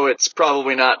though it's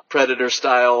probably not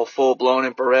Predator-style full-blown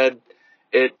infrared,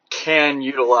 it can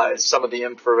utilize some of the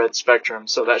infrared spectrum,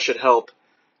 so that should help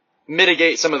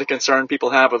mitigate some of the concern people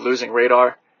have with losing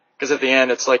radar. Because at the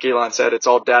end, it's like Elon said, it's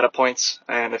all data points,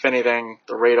 and if anything,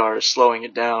 the radar is slowing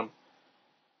it down.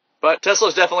 But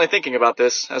Tesla's definitely thinking about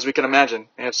this, as we can imagine.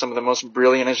 They have some of the most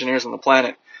brilliant engineers on the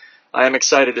planet. I am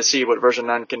excited to see what version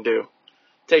 9 can do.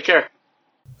 Take care.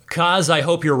 Kaz, I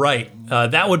hope you're right.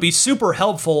 That would be super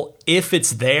helpful if it's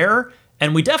there.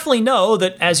 And we definitely know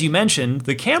that, as you mentioned,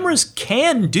 the cameras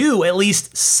can do at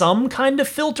least some kind of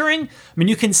filtering. I mean,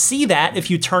 you can see that if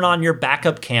you turn on your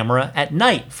backup camera at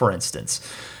night, for instance.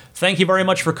 Thank you very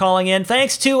much for calling in.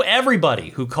 Thanks to everybody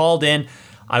who called in.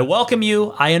 I welcome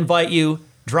you. I invite you.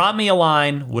 Drop me a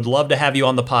line. Would love to have you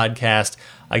on the podcast.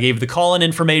 I gave the call-in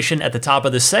information at the top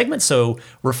of this segment, so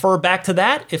refer back to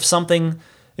that if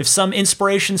some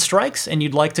inspiration strikes and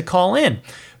you'd like to call in.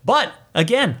 But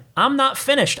again, I'm not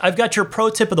finished. I've got your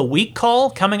pro tip of the week call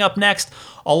coming up next,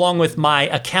 along with my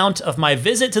account of my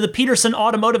visit to the Peterson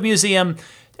Automotive Museum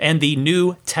and the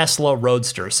new Tesla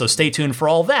Roadster. So stay tuned for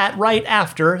all that right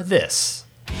after this.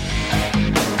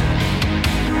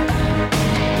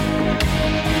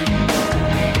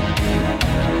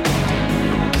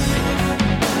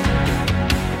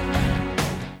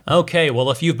 Okay, well,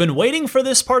 if you've been waiting for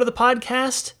this part of the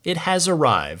podcast, it has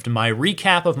arrived. My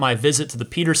recap of my visit to the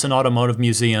Peterson Automotive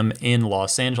Museum in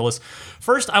Los Angeles.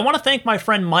 First, I want to thank my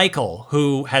friend Michael,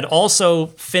 who had also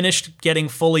finished getting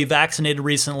fully vaccinated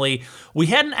recently. We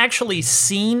hadn't actually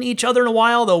seen each other in a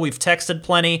while, though we've texted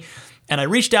plenty. And I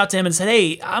reached out to him and said,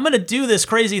 hey, I'm going to do this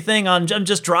crazy thing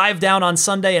just drive down on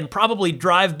Sunday and probably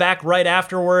drive back right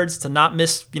afterwards to not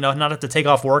miss, not have to take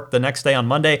off work the next day on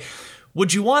Monday.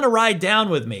 Would you want to ride down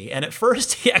with me? And at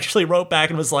first he actually wrote back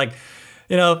and was like,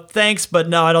 thanks, but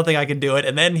no, I don't think I can do it.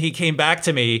 And then he came back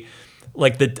to me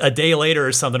like a day later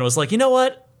or something and was like, you know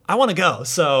what? I want to go.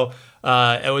 So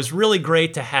it was really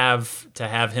great to have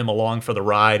him along for the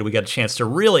ride. We got a chance to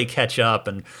really catch up.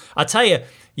 And I'll tell you,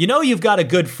 you've got a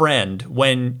good friend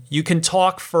when you can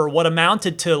talk for what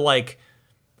amounted to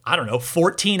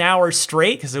 14 hours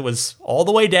straight, because it was all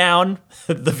the way down,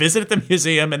 the visit at the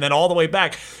museum, and then all the way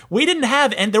back.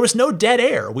 And there was no dead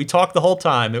air. We talked the whole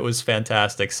time. It was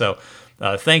fantastic. So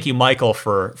thank you, Michael,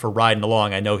 for riding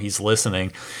along. I know he's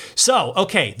listening. So,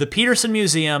 okay, the Peterson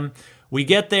Museum, we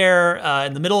get there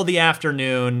in the middle of the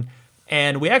afternoon,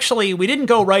 and we didn't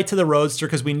go right to the Roadster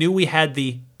because we knew we had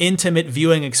the intimate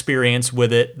viewing experience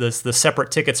with it, the separate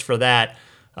tickets for that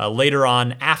later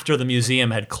on after the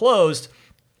museum had closed.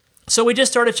 So we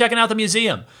just started checking out the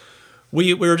museum.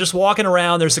 We were just walking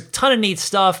around. There's a ton of neat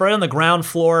stuff right on the ground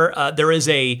floor. There is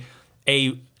a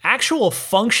actual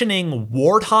functioning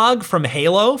Warthog from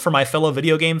Halo for my fellow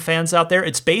video game fans out there.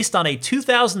 It's based on a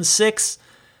 2006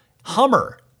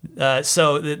 Hummer.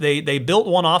 So they built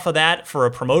one off of that for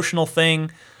a promotional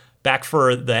thing back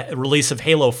for the release of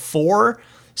Halo 4.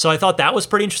 So I thought that was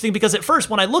pretty interesting because at first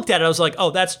when I looked at it, I was like,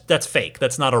 oh, that's fake.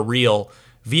 That's not a real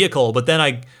vehicle. But then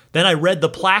I read the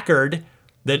placard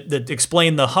that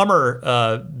explained the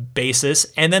Hummer basis,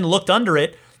 and then looked under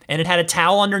it, and it had a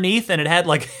towel underneath, and it had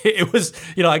it was,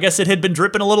 I guess it had been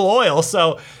dripping a little oil,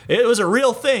 so it was a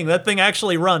real thing. That thing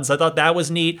actually runs. I thought that was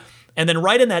neat. And then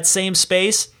right in that same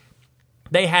space,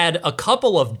 they had a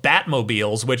couple of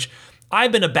Batmobiles, which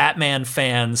I've been a Batman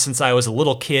fan since I was a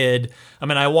little kid. I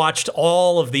mean, I watched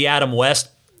all of the Adam West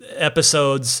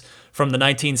episodes from the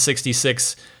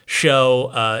 1966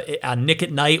 show on Nick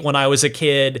at Night when I was a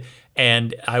kid,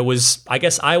 and I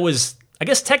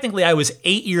guess technically I was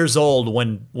 8 years old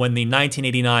when the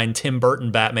 1989 Tim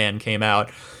Burton Batman came out,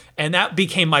 and that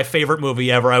became my favorite movie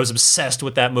ever. I was obsessed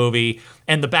with that movie,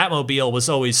 and the Batmobile was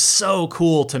always so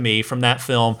cool to me from that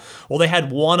film. Well, they had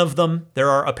one of them. There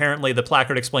are apparently, the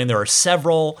placard explained, there are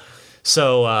several,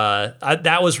 so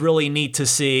that was really neat to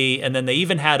see. And then they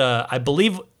even had I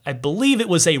believe it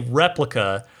was a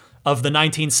replica of the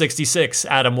 1966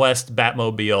 Adam West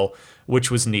Batmobile,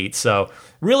 which was neat. So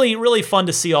really, really fun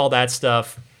to see all that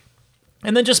stuff.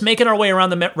 And then just making our way around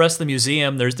the rest of the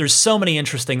museum. There's so many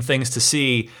interesting things to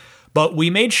see. But we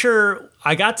made sure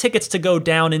I got tickets to go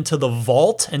down into the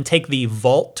vault and take the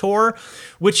vault tour,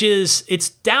 it's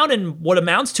down in what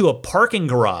amounts to a parking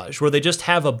garage where they just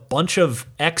have a bunch of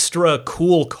extra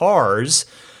cool cars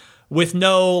with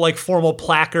no formal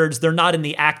placards. They're not in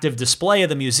the active display of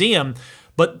the museum.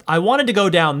 But I wanted to go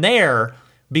down there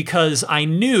because I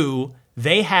knew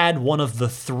they had one of the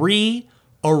 3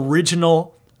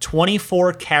 original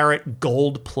 24-karat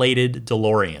gold-plated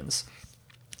DeLoreans.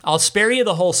 I'll spare you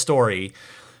the whole story,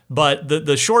 but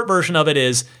the short version of it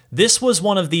is this was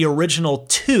one of the original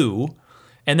 2,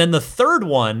 and then the third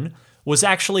one was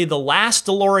actually the last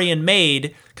DeLorean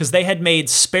made because they had made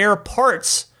spare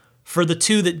parts for the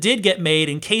 2 that did get made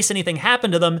in case anything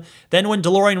happened to them. Then when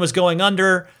DeLorean was going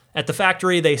under at the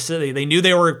factory, they knew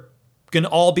they were going to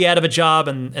all be out of a job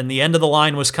and the end of the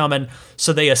line was coming.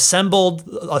 So they assembled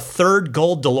a third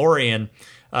gold DeLorean.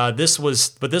 This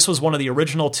was one of the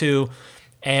original 2.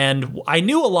 And I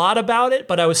knew a lot about it,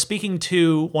 but I was speaking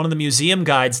to one of the museum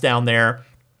guides down there.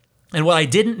 And what I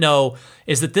didn't know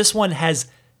is that this one has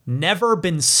never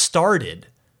been started,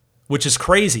 which is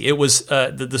crazy. It was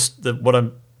what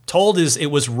I'm told is it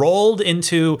was rolled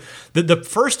into the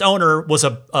first owner was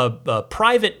a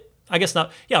private, I guess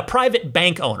not, yeah, private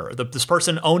bank owner. This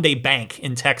person owned a bank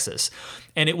in Texas,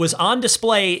 and it was on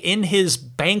display in his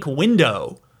bank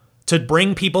window to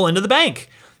bring people into the bank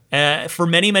for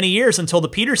many, many years until the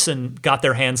Peterson got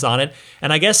their hands on it.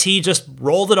 And I guess he just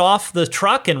rolled it off the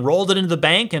truck and rolled it into the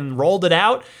bank and rolled it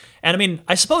out. And I mean,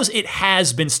 I suppose it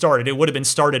has been started. It would have been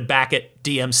started back at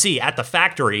DMC at the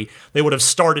factory. They would have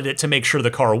started it to make sure the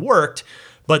car worked.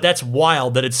 But that's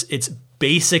wild that it's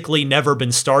basically never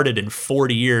been started in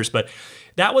 40 years. But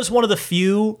that was one of the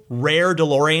few rare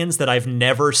DeLoreans that I've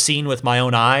never seen with my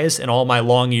own eyes in all my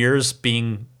long years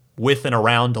being with and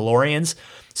around DeLoreans.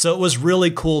 So it was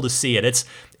really cool to see it.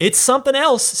 It's something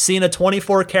else seeing a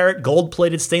 24-karat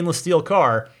gold-plated stainless steel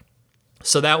car.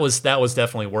 So that was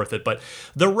definitely worth it. But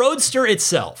the Roadster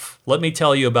itself, let me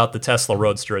tell you about the Tesla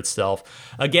Roadster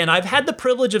itself. Again, I've had the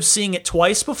privilege of seeing it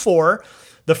twice before.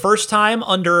 The first time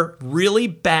under really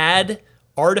bad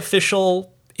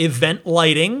artificial event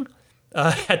lighting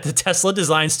at the Tesla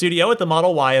Design Studio at the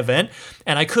Model Y event,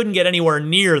 and I couldn't get anywhere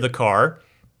near the car.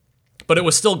 But it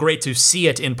was still great to see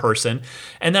it in person.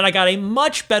 And then I got a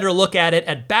much better look at it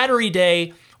at Battery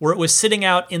Day, where it was sitting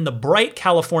out in the bright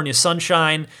California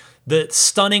sunshine, the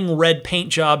stunning red paint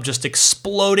job just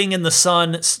exploding in the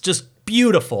sun. It's just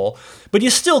beautiful, but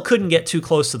you still couldn't get too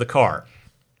close to the car.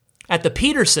 At the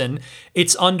Peterson,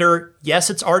 it's under, yes,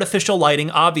 it's artificial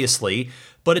lighting, obviously,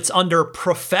 but it's under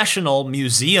professional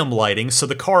museum lighting. So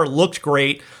the car looked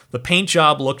great. The paint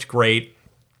job looked great.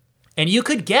 And you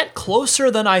could get closer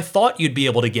than I thought you'd be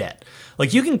able to get.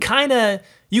 Like you can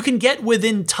get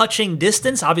within touching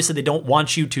distance. Obviously, they don't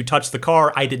want you to touch the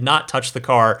car. I did not touch the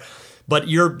car, but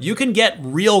you can get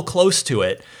real close to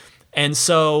it. And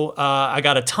so I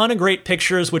got a ton of great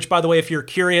pictures, which, by the way, if you're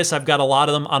curious, I've got a lot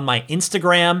of them on my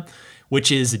Instagram, which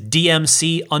is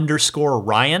DMC_Ryan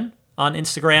on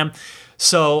Instagram.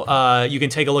 So you can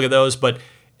take a look at those. But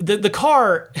the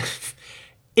car,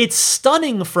 it's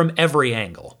stunning from every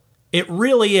angle. It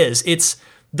really is.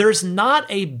 There's not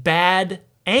a bad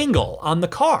angle on the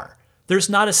car. There's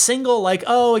not a single it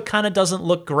kind of doesn't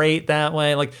look great that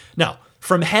way. No,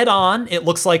 from head on, it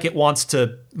looks like it wants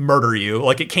to murder you.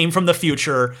 Like it came from the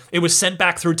future. It was sent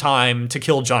back through time to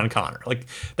kill John Connor.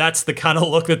 That's the kind of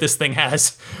look that this thing has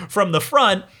from the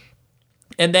front.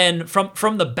 And then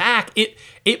from the back,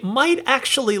 it might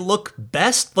actually look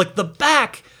best. Like the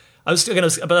back, I was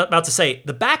about to say,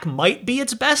 the back might be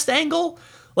its best angle.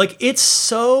 It's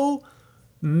so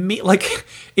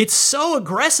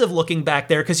aggressive looking back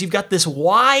there because you've got this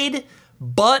wide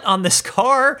butt on this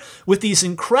car with these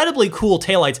incredibly cool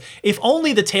taillights. If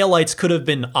only the taillights could have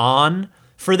been on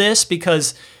for this,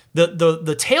 because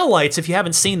the taillights, if you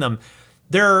haven't seen them,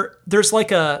 there's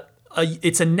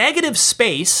it's a negative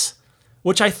space,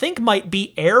 which I think might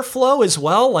be airflow as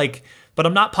well, but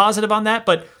I'm not positive on that,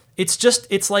 but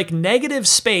it's like negative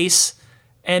space,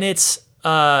 and it's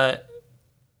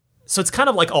so it's kind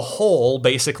of like a hole,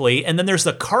 basically, and then there's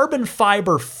the carbon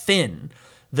fiber fin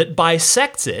that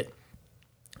bisects it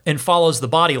and follows the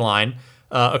body line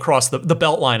across the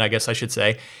belt line, I guess I should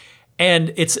say.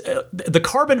 And it's the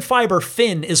carbon fiber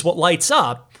fin is what lights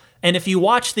up. And if you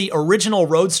watch the original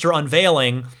Roadster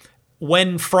unveiling,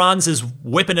 when Franz is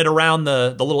whipping it around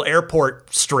the little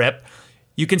airport strip,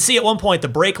 you can see at one point the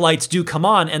brake lights do come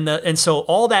on, and so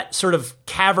all that sort of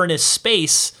cavernous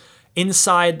space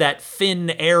inside that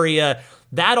fin area,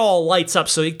 that all lights up.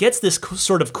 So it gets this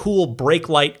sort of cool brake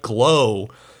light glow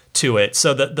to it.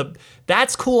 So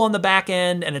that's cool on the back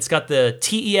end, and it's got the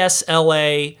TES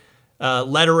LA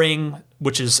lettering,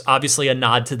 which is obviously a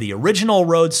nod to the original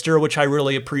Roadster, which I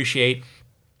really appreciate.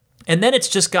 And then it's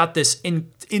just got this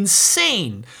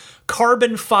insane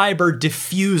carbon fiber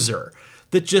diffuser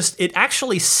that just, it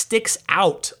actually sticks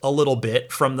out a little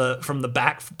bit from the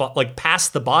back, like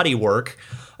past the bodywork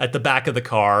at the back of the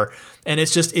car. And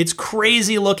it's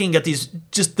crazy looking at these,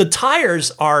 just the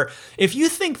tires are, if you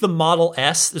think the Model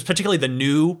S, particularly the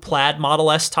new Plaid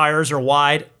Model S tires are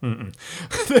wide,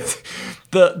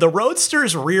 the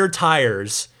Roadster's rear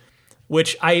tires,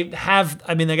 which I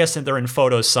guess they're in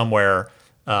photos somewhere.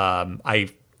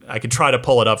 I could try to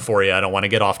pull it up for you. I don't want to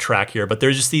get off track here, but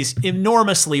there's just these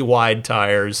enormously wide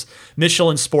tires,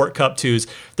 Michelin Sport Cup 2s.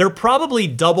 They're probably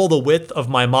double the width of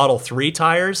my Model 3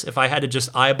 tires if I had to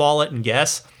just eyeball it and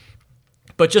guess.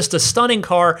 But just a stunning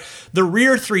car. The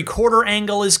rear 3/4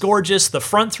 angle is gorgeous. The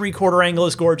front 3/4 angle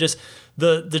is gorgeous.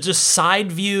 The just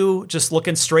side view, just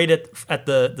looking straight at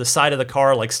the side of the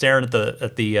car, like staring at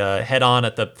the head on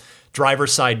at the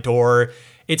driver's side door.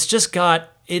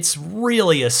 It's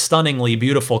really a stunningly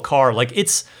beautiful car. Like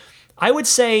I would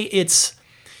say it's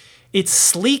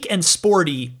sleek and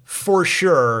sporty for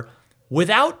sure,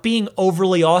 without being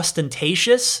overly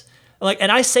ostentatious.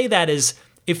 And I say that as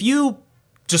if you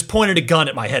just pointed a gun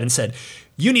at my head and said,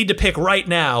 you need to pick right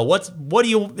now. What do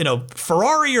you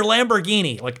Ferrari or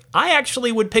Lamborghini? Like, I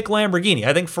actually would pick Lamborghini.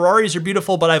 I think Ferraris are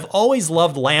beautiful, but I've always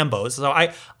loved Lambos. So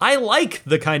I like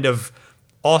the kind of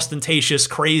ostentatious,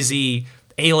 crazy,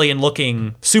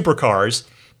 alien-looking supercars.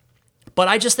 But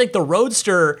I just think the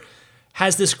Roadster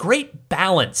has this great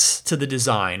balance to the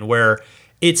design where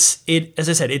as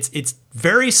I said, it's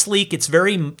very sleek, it's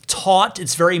very taut,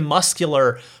 it's very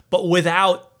muscular, but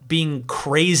without being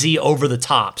crazy over the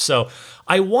top. So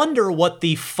I wonder what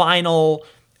the final,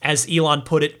 as Elon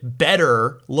put it,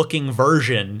 better looking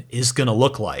version is going to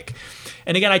look like.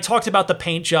 And again, I talked about the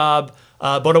paint job,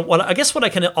 but what I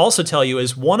can also tell you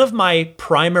is one of my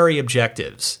primary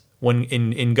objectives when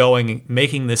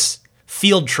making this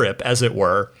field trip, as it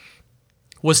were,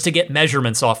 was to get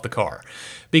measurements off the car,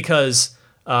 because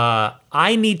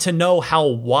I need to know how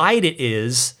wide it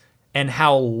is and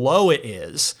how low it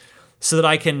is, so that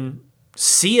I can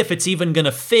see if it's even going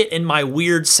to fit in my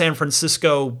weird San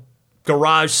Francisco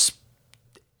garage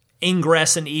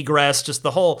ingress and egress, just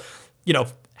the whole,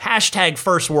 hashtag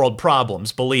first world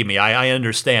problems. Believe me, I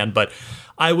understand. But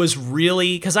I was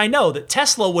really, because I know that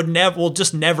Tesla will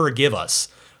just never give us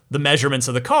the measurements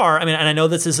of the car. I mean, and I know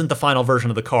this isn't the final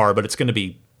version of the car, but it's going to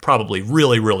be probably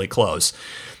really, really close.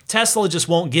 Tesla just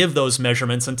won't give those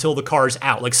measurements until the car's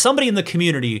out. Like, somebody in the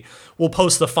community will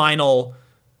post the final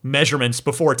measurements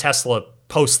before Tesla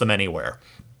posts them anywhere.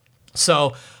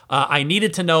 So I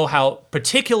needed to know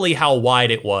particularly how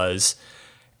wide it was.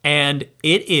 And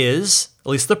it is, at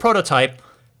least the prototype,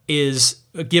 is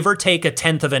give or take a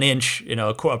tenth of an inch,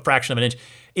 a fraction of an inch.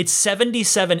 It's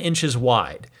 77 inches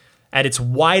wide. At its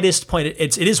widest point,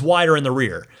 it is wider in the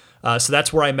rear. So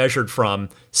that's where I measured from.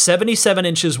 77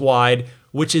 inches wide,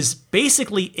 which is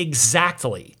basically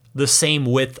exactly the same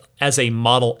width as a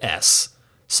Model S.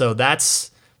 So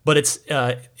but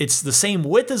it's the same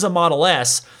width as a Model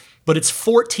S, but it's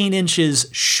 14 inches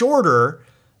shorter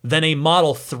than a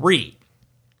Model 3.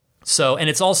 So, and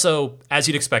it's also, as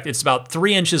you'd expect, it's about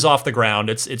 3 inches off the ground.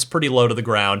 It's pretty low to the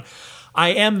ground. I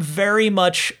am very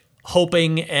much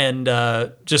hoping and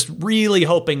just really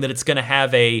hoping that it's going to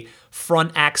have a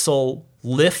front axle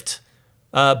lift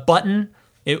button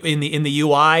in the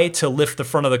UI to lift the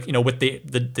front of the, with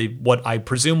the what I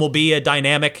presume will be a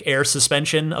dynamic air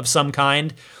suspension of some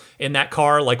kind in that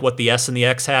car, like what the S and the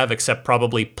X have, except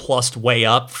probably plussed way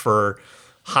up for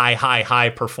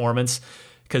high performance.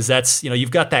 Because that's,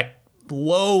 you've got that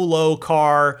low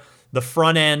car, the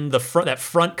front end, that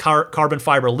front carbon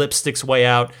fiber lip sticks way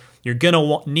out. You're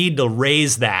gonna need to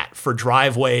raise that for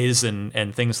driveways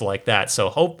and things like that. So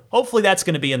hopefully that's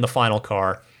going to be in the final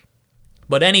car.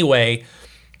 But anyway,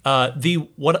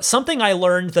 something I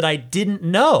learned that I didn't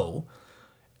know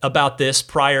about this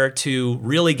prior to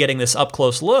really getting this up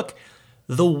close look,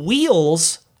 the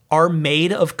wheels are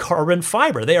made of carbon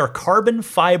fiber. They are carbon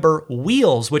fiber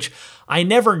wheels, which I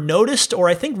never noticed or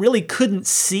I think really couldn't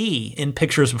see in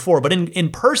pictures before. But in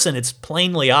person, it's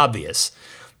plainly obvious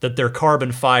that they're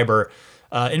carbon fiber.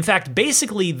 In fact,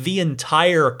 basically the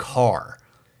entire car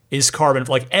is carbon,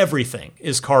 like everything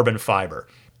is carbon fiber.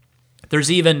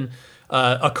 There's even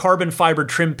a carbon fiber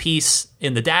trim piece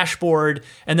in the dashboard,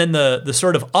 and then the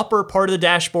sort of upper part of the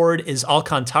dashboard is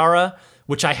Alcantara,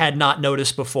 which I had not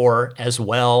noticed before as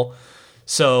well.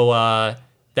 So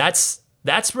that's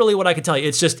really what I can tell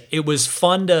you. It was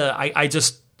fun to,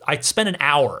 I spent an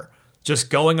hour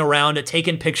just going around it,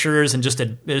 taking pictures and just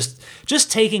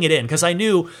taking it in, because I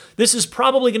knew this is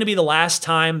probably going to be the last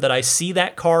time that I see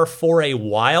that car for a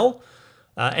while.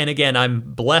 And again, I'm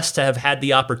blessed to have had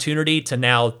the opportunity to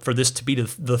now, for this to be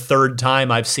the third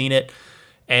time I've seen it.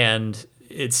 and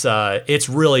it's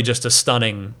really just a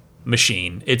stunning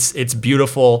machine. It's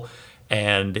beautiful,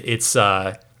 and it's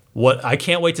what I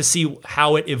can't wait to see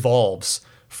how it evolves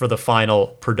for the final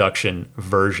production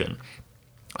version.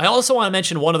 I also want to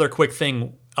mention one other quick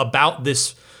thing about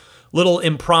this little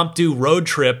impromptu road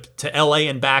trip to LA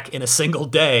and back in a single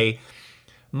day.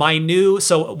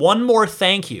 So one more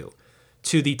thank you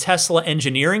to the Tesla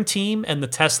engineering team and the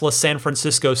Tesla San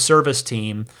Francisco service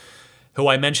team, who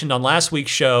I mentioned on last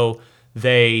week's show.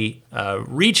 They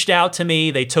reached out to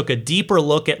me. They took a deeper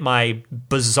look at my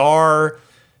bizarre,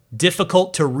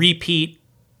 difficult to repeat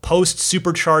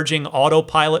post-supercharging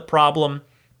autopilot problem.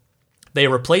 They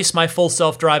replaced my full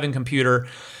self-driving computer,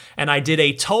 and I did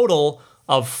a total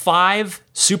of 5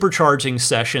 supercharging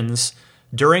sessions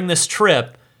during this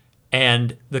trip,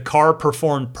 and the car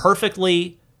performed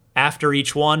perfectly after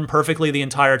each one, perfectly the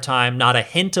entire time, not a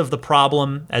hint of the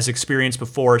problem as experienced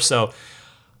before. So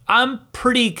I'm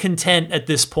pretty content at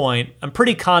this point. I'm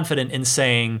pretty confident in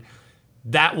saying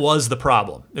that was the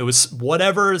problem. It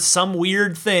was some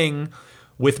weird thing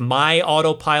with my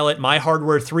autopilot, my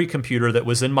Hardware 3 computer that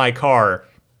was in my car.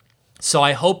 So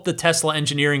I hope the Tesla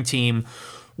engineering team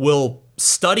will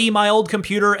study my old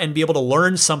computer and be able to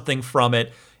learn something from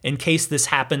it in case this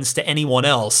happens to anyone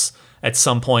else at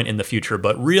some point in the future.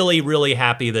 But really, really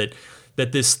happy that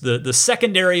the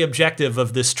secondary objective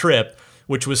of this trip,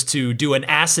 which was to do an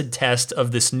acid test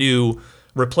of this new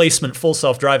replacement full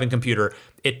self-driving computer,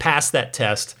 it passed that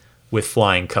test with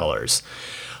flying colors.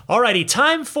 Alrighty,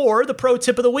 time for the pro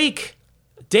tip of the week.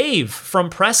 Dave from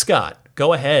Prescott.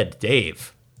 Go ahead,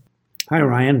 Dave. Hi,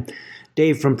 Ryan.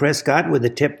 Dave from Prescott with a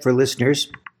tip for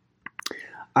listeners.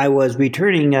 I was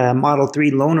returning a Model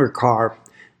 3 loaner car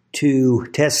to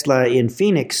Tesla in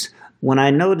Phoenix when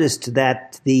I noticed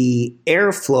that the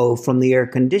airflow from the air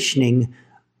conditioning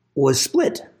was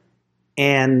split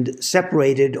and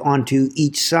separated onto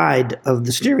each side of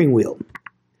the steering wheel.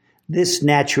 This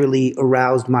naturally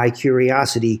aroused my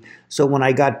curiosity, so when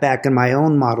I got back in my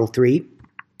own Model 3,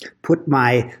 put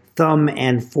my thumb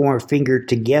and forefinger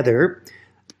together,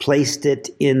 placed it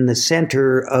in the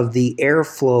center of the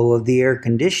airflow of the air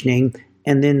conditioning,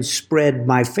 and then spread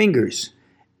my fingers.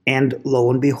 And lo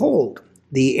and behold,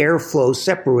 the airflow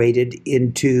separated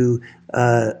into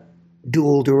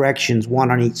dual directions, one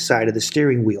on each side of the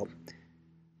steering wheel.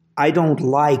 I don't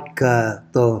like the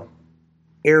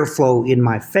airflow in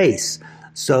my face,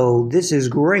 so this is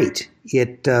great.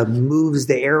 It moves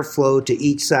the airflow to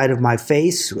each side of my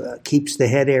face, keeps the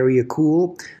head area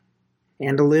cool,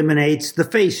 and eliminates the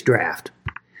face draft.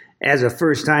 As a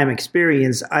first-time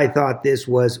experience, I thought this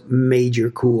was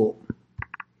major cool.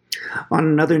 On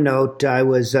another note, I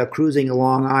was cruising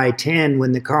along I-10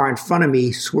 when the car in front of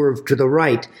me swerved to the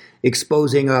right,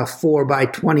 exposing a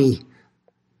 4x20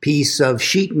 piece of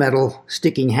sheet metal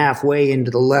sticking halfway into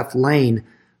the left lane,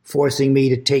 forcing me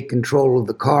to take control of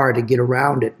the car to get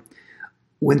around it.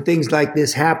 When things like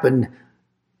this happen,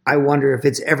 I wonder if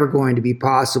it's ever going to be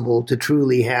possible to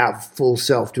truly have full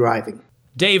self-driving.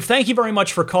 Dave, thank you very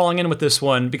much for calling in with this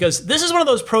one, because this is one of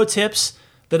those pro tips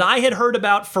that I had heard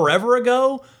about forever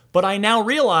ago, but I now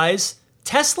realize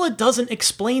Tesla doesn't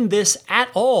explain this at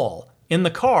all in the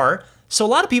car, so a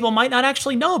lot of people might not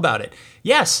actually know about it.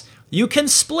 Yes, you can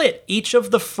split each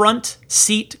of the front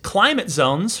seat climate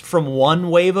zones from one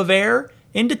wave of air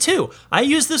into 2. I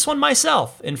use this one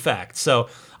myself, in fact, so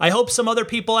I hope some other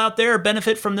people out there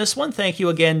benefit from this one. Thank you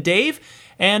again, Dave.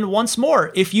 And once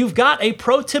more, if you've got a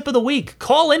pro tip of the week,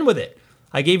 call in with it.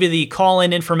 I gave you the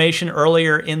call-in information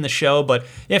earlier in the show, but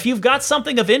if you've got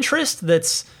something of interest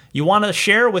that's you want to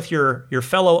share with your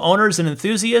fellow owners and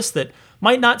enthusiasts that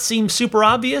might not seem super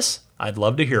obvious, I'd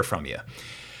love to hear from you.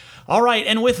 All right,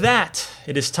 and with that,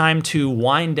 it is time to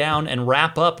wind down and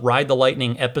wrap up Ride the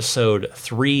Lightning episode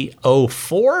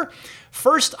 304.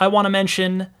 First, I want to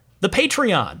mention the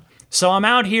Patreon. So I'm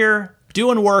out here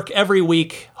doing work every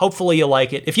week. Hopefully you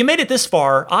like it. If you made it this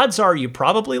far, odds are you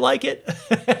probably like it.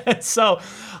 So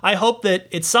I hope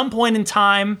that at some point in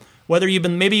time, whether you've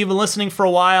been listening for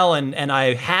a while and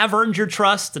I have earned your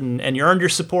trust and you earned your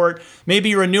support, maybe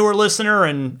you're a newer listener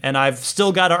and I've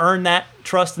still got to earn that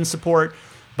trust and support.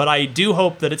 But I do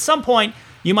hope that at some point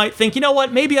you might think, you know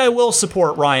what, maybe I will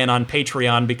support Ryan on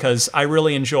Patreon because I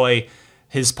really enjoy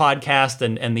his podcast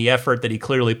and the effort that he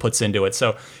clearly puts into it.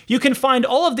 So you can find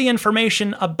all of the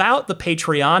information about the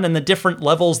Patreon and the different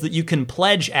levels that you can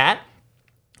pledge at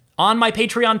on my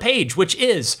Patreon page, which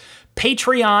is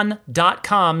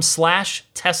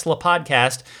patreon.com/Tesla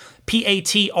podcast,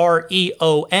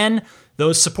 Patreon.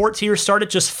 Those support tiers start at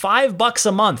just $5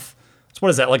 a month. So what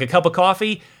is that, like a cup of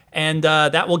coffee? And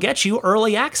that will get you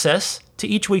early access to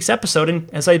each week's episode.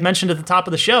 And as I mentioned at the top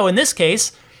of the show, in this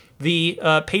case, the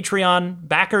Patreon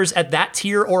backers at that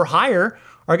tier or higher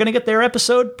are going to get their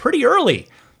episode pretty early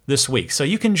this week. So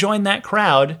you can join that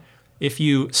crowd if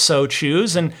you so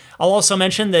choose. And I'll also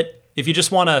mention that if you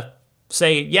just want to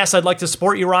say, yes, I'd like to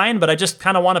support you, Ryan, but I just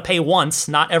kind of want to pay once,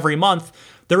 not every month,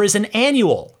 there is an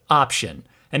annual option.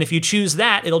 And if you choose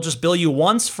that, it'll just bill you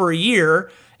once for a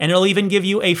year, and it'll even give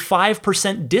you a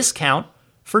 5% discount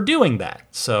for doing that.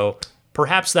 So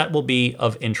perhaps that will be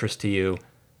of interest to you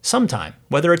sometime,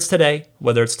 whether it's today,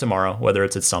 whether it's tomorrow, whether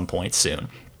it's at some point soon.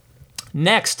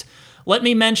 Next, let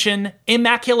me mention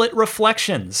Immaculate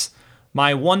Reflections.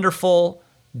 My wonderful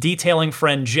detailing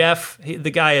friend Jeff, the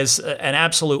guy is an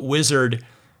absolute wizard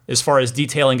as far as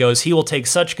detailing goes. He will take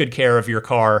such good care of your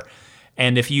car.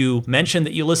 And if you mention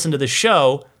that you listen to the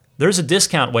show, there's a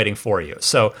discount waiting for you.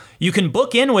 So you can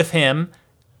book in with him,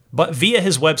 but via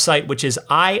his website, which is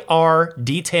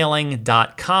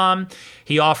irdetailing.com.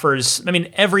 He offers,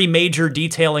 every major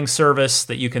detailing service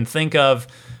that you can think of.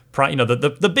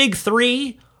 The big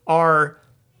three are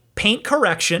paint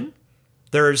correction.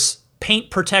 There's paint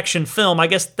protection film. I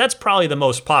guess that's probably the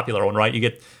most popular one, right?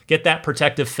 You get that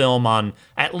protective film on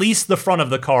at least the front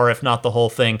of the car, if not the whole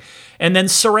thing. And then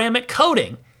ceramic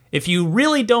coating. If you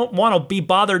really don't want to be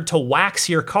bothered to wax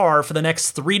your car for the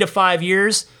next 3 to 5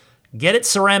 years, get it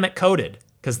ceramic coated,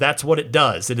 because that's what it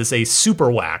does. It is a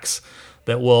super wax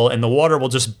and the water will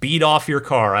just beat off your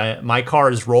car. My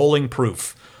car is rolling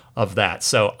proof of that.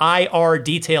 So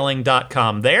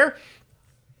irdetailing.com there.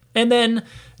 And then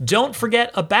don't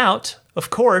forget about, of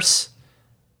course,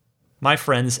 my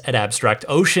friends at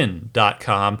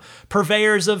abstractocean.com,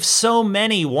 purveyors of so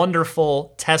many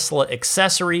wonderful Tesla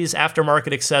accessories,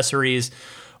 aftermarket accessories,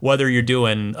 whether you're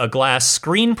doing a glass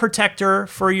screen protector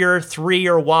for your 3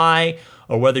 or Y,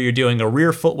 or whether you're doing a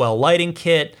rear footwell lighting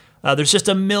kit. There's just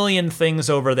a million things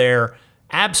over there.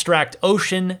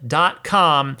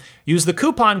 abstractocean.com. Use the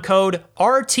coupon code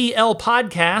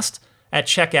RTLPodcast at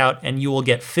checkout, and you will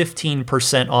get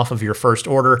 15% off of your first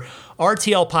order.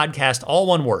 RTL Podcast, all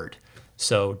one word.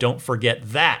 So don't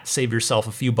forget that. Save yourself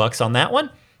a few bucks on that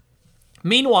one.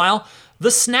 Meanwhile,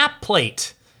 the snap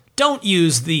plate. Don't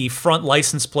use the front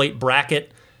license plate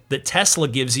bracket that Tesla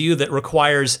gives you that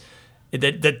requires,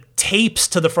 that tapes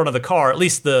to the front of the car. At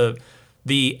least the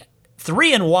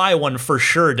 3 and Y one for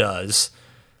sure does.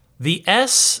 The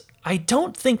S, I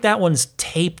don't think that one's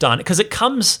taped on it, because it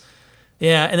comes...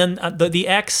 Yeah, and then the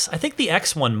X, I think the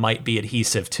X one might be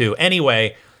adhesive too.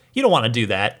 Anyway, you don't want to do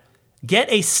that.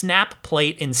 Get a snap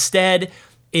plate instead.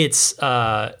 It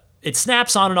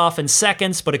snaps on and off in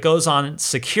seconds, but it goes on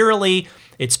securely.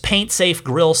 It's paint safe,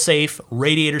 grill safe,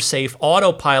 radiator safe,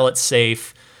 autopilot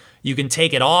safe. You can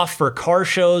take it off for car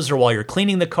shows or while you're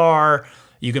cleaning the car.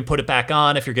 You can put it back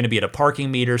on if you're going to be at a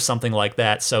parking meter, something like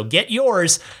that. So get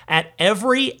yours at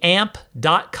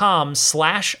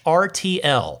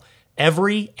everyamp.com/RTL.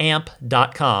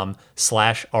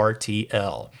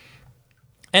 everyamp.com/RTL.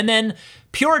 And then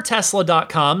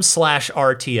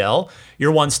puretesla.com/RTL,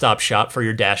 your one-stop shop for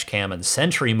your dash cam and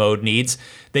Sentry mode needs.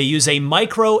 They use a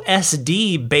micro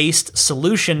SD-based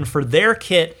solution for their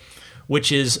kit,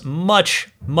 which is much,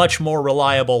 much more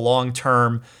reliable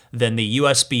long-term than the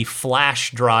USB flash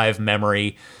drive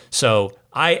memory. So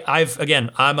I'm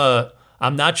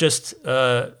not just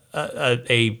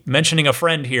mentioning a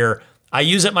friend here. I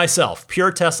use it myself.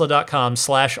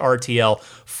 puretesla.com/RTL.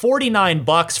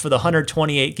 $49 for the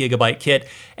 128 gigabyte kit,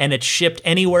 and it's shipped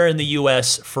anywhere in the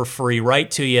US for free,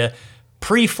 right to you,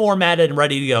 pre-formatted and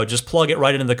ready to go. Just plug it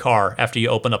right into the car after you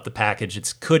open up the package.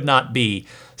 It could not be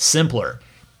simpler.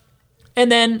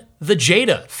 And then the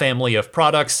Jada family of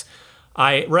products.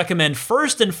 I recommend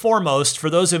first and foremost, for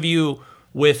those of you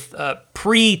with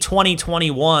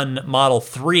pre-2021 Model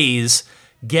 3s,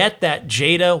 get that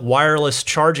Jada wireless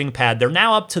charging pad. They're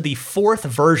now up to the 4th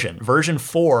version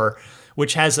 4,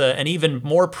 which has an even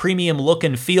more premium look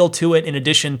and feel to it, in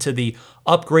addition to the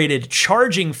upgraded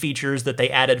charging features that they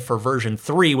added for version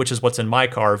 3, which is what's in my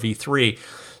car, V3.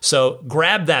 So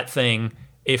grab that thing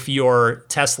if your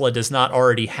Tesla does not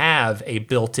already have a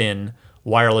built-in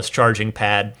wireless charging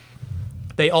pad.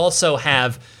 They also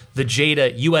have the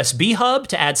Jada USB hub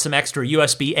to add some extra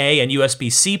USB-A and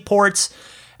USB-C ports,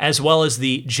 as well as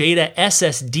the Jada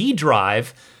SSD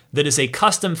drive that is a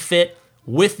custom fit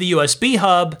with the USB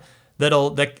hub.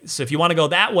 So if you want to go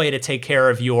that way to take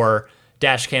care of your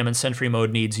dash cam and Sentry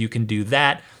mode needs, you can do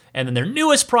that. And then their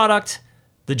newest product,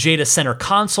 the Jada Center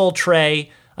Console Tray,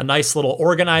 a nice little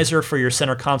organizer for your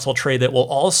center console tray that will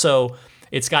also,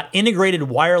 it's got integrated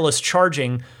wireless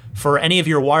charging for any of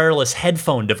your wireless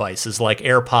headphone devices like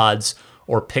AirPods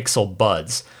or Pixel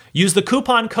Buds. Use the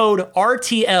coupon code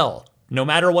RTL no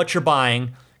matter what you're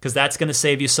buying, because that's going to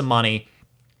save you some money.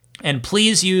 And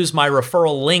please use my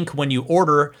referral link when you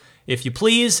order. If you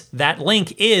please, that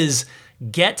link is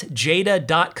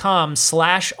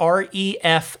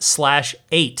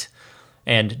getjada.com/REF/8.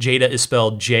 And Jada is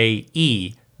spelled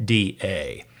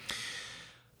JEDA.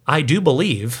 I do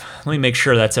believe, let me make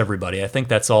sure that's everybody. I think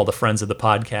that's all the friends of the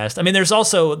podcast. I mean, there's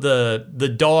also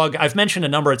the dog. I've mentioned a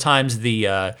number of times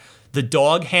the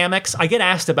dog hammocks. I get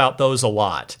asked about those a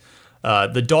lot.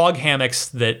 The dog hammocks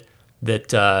that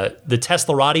the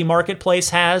Teslarati marketplace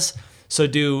has. So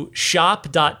do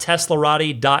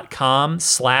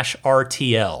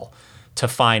shop.teslarati.com/RTL to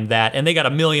find that. And they got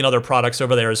a million other products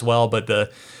over there as well, but the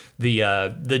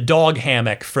dog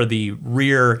hammock for the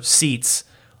rear seats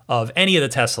of any of the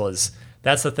Teslas,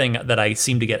 that's the thing that I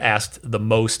seem to get asked the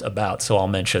most about, so I'll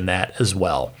mention that as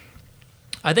well.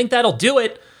 I think that'll do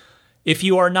it. If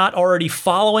you are not already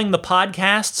following the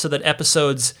podcast so that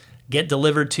episodes get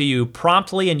delivered to you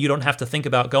promptly and you don't have to think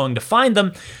about going to find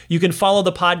them, you can follow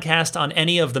the podcast on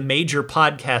any of the major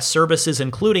podcast services,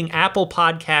 including Apple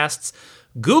Podcasts,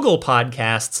 Google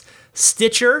Podcasts,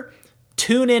 Stitcher,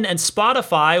 TuneIn, and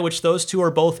Spotify, which those two are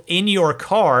both in your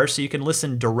car, so you can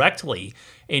listen directly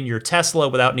in your Tesla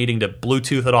without needing to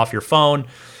Bluetooth it off your phone.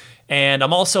 And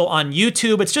I'm also on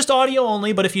YouTube. It's just audio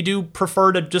only, but if you do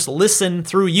prefer to just listen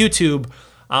through YouTube,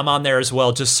 I'm on there as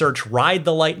well. Just search Ride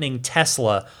the Lightning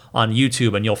Tesla on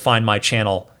YouTube, and you'll find my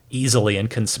channel easily and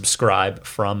can subscribe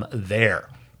from there.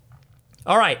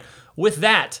 All right, with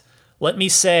that, let me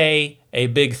say a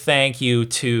big thank you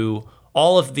to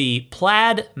all of the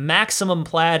Plaid, Maximum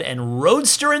Plaid, and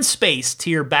Roadster in Space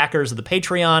tier backers of the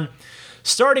Patreon.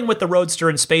 Starting with the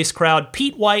Roadster in Space crowd,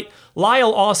 Pete White,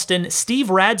 Lyle Austin, Steve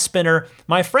Radspinner,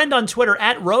 my friend on Twitter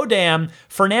 @Rodam,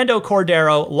 Fernando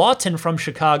Cordero, Lawton from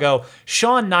Chicago,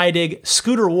 Sean Neidig,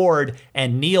 Scooter Ward,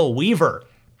 and Neil Weaver.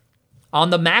 On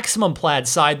the Maximum Plaid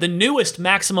side, the newest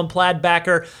Maximum Plaid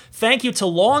backer, thank you to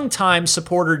longtime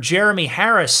supporter Jeremy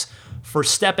Harris for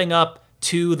stepping up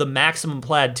to the Maximum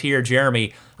Plaid tier.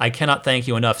 Jeremy, I cannot thank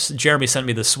you enough. Jeremy sent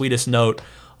me the sweetest note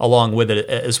along with it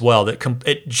as well.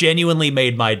 It genuinely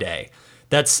made my day.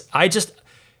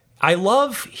 I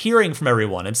love hearing from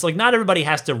everyone. It's like not everybody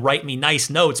has to write me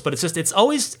nice notes, but it's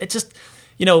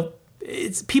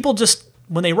people just,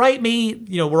 when they write me,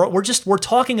 we're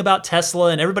talking about Tesla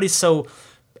and everybody's so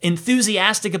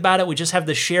enthusiastic about it. We just have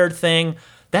this shared thing.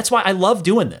 That's why I love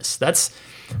doing this. That's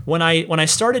when I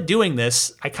started doing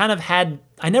this,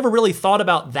 I never really thought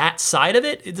about that side of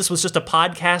it. This was just a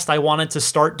podcast I wanted to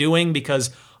start doing because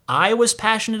I was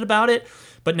passionate about it.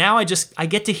 But now I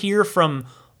get to hear from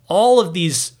all of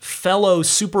these fellow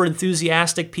super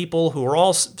enthusiastic people who are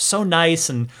all so nice.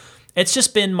 And it's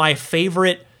just been my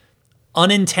favorite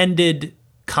unintended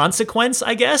consequence,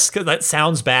 I guess, because that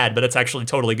sounds bad, but it's actually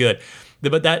totally good.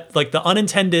 But that, like, the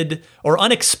unintended or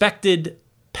unexpected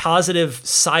positive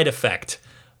side effect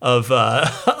of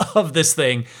of this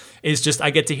thing is just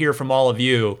I get to hear from all of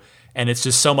you, and it's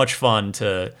just so much fun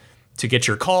to get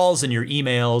your calls and your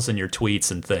emails and your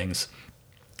tweets and things.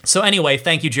 So anyway,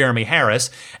 thank you, Jeremy Harris.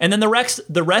 And then the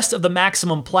rest of the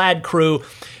Maximum Plaid crew,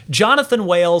 Jonathan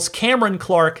Wales, Cameron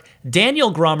Clark, Daniel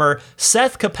Grummer,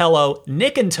 Seth Capello,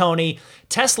 Nick and Tony,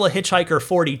 Tesla Hitchhiker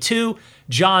 42,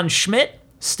 John Schmidt,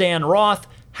 Stan Roth,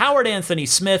 Howard Anthony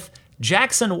Smith,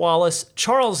 Jackson Wallace,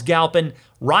 Charles Galpin,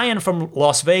 Ryan from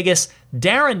Las Vegas,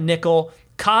 Darren Nickel,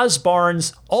 Kaz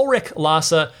Barnes, Ulrich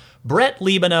Lassa, Brett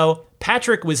Libano,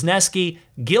 Patrick Wisniewski,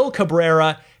 Gil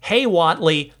Cabrera, Hay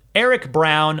Watley, Eric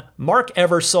Brown, Mark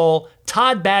Eversole,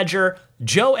 Todd Badger,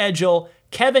 Joe Edgel,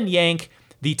 Kevin Yank,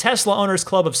 the Tesla Owners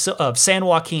Club of San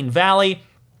Joaquin Valley,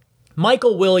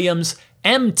 Michael Williams,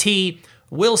 MT,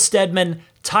 Will Stedman,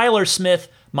 Tyler Smith,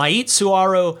 Mait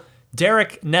Suaru,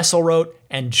 Derek Nesselrote,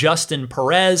 and Justin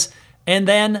Perez, and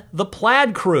then the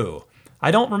Plaid crew.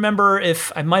 I don't remember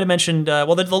if I might have mentioned, the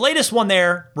latest one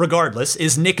there, regardless,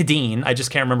 is Nick Dean. I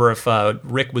just can't remember if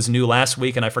Rick was new last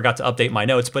week and I forgot to update my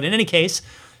notes. But in any case,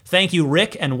 thank you,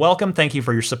 Rick, and welcome. Thank you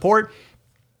for your support.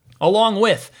 Along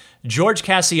with George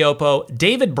Cassiopo,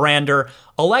 David Brander,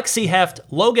 Alexi Heft,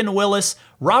 Logan Willis,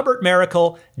 Robert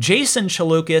Miracle, Jason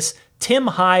Chalukas, Tim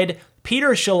Hyde,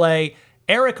 Peter Chalet,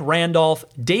 Eric Randolph,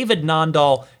 David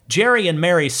Nondahl, Jerry and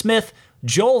Mary Smith,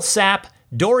 Joel Sapp,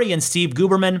 Dory and Steve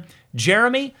Guberman,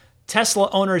 Jeremy, Tesla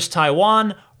Owners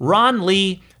Taiwan, Ron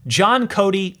Lee, John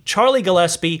Cody, Charlie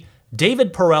Gillespie,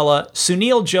 David Perella,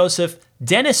 Sunil Joseph,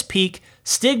 Dennis Peak,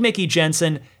 Stig Mickey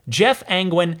Jensen, Jeff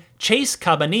Angwin, Chase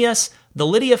Cabanillas, the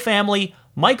Lydia family,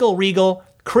 Michael Regal,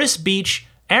 Chris Beach,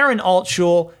 Aaron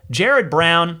Altschul, Jared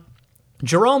Brown,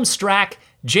 Jerome Strack,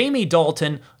 Jamie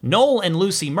Dalton, Noel and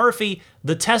Lucy Murphy,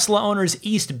 the Tesla Owners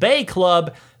East Bay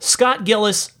Club, Scott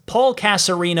Gillis, Paul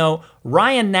Casarino,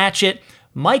 Ryan Natchett,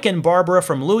 Mike and Barbara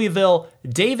from Louisville,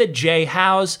 David J.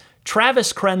 Howes,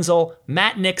 Travis Krenzel,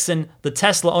 Matt Nixon, the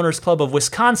Tesla Owners Club of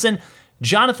Wisconsin,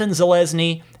 Jonathan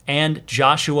Zalesny, and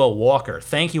Joshua Walker.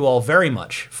 Thank you all very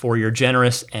much for your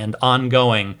generous and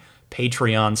ongoing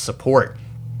Patreon support.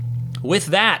 With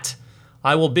that,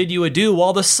 I will bid you adieu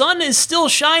while the sun is still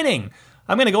shining.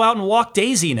 I'm going to go out and walk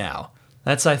Daisy now.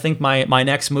 That's, I think, my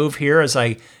next move here as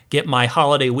I get my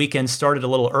holiday weekend started a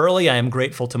little early. I am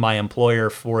grateful to my employer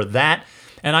for that.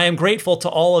 And I am grateful to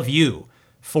all of you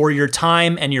for your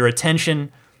time and your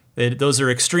attention. Those are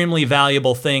extremely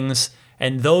valuable things.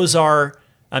 And those are,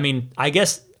 I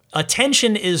guess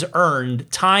attention is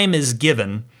earned, time is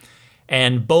given,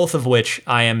 and both of which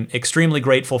I am extremely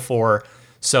grateful for.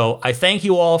 So I thank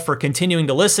you all for continuing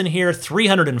to listen here.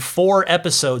 304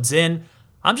 episodes in.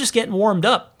 I'm just getting warmed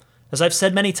up. As I've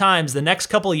said many times, the next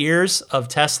couple of years of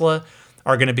Tesla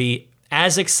are going to be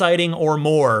as exciting or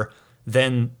more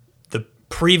than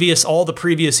all the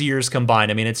previous years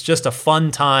combined. It's just a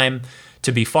fun time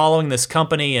to be following this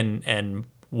company and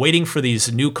waiting for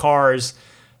these new cars.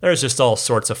 There's just all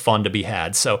sorts of fun to be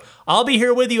had. So I'll be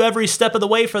here with you every step of the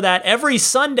way for that. Every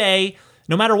Sunday,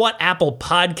 no matter what Apple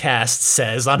Podcasts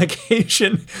says on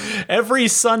occasion, every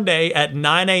Sunday at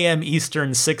 9 a.m.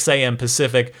 Eastern, 6 a.m.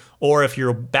 Pacific, or if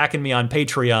you're backing me on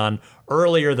Patreon,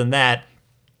 earlier than that.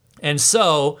 And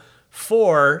so,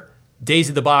 for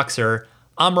Daisy the Boxer,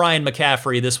 I'm Ryan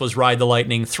McCaffrey. This was Ride the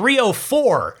Lightning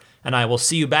 304, and I will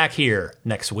see you back here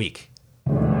next week.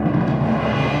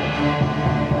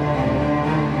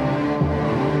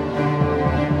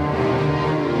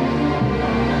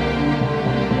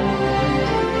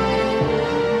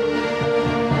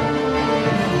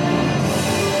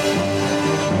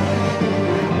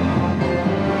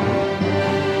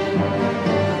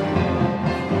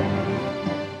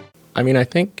 I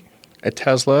think a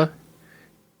Tesla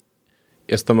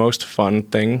is the most fun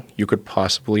thing you could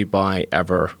possibly buy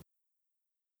ever.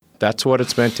 That's what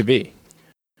it's meant to be.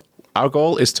 Our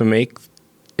goal is to make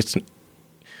it's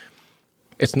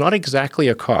not exactly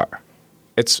a car.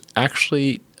 It's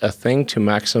actually a thing to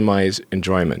maximize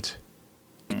enjoyment.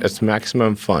 It's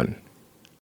maximum fun.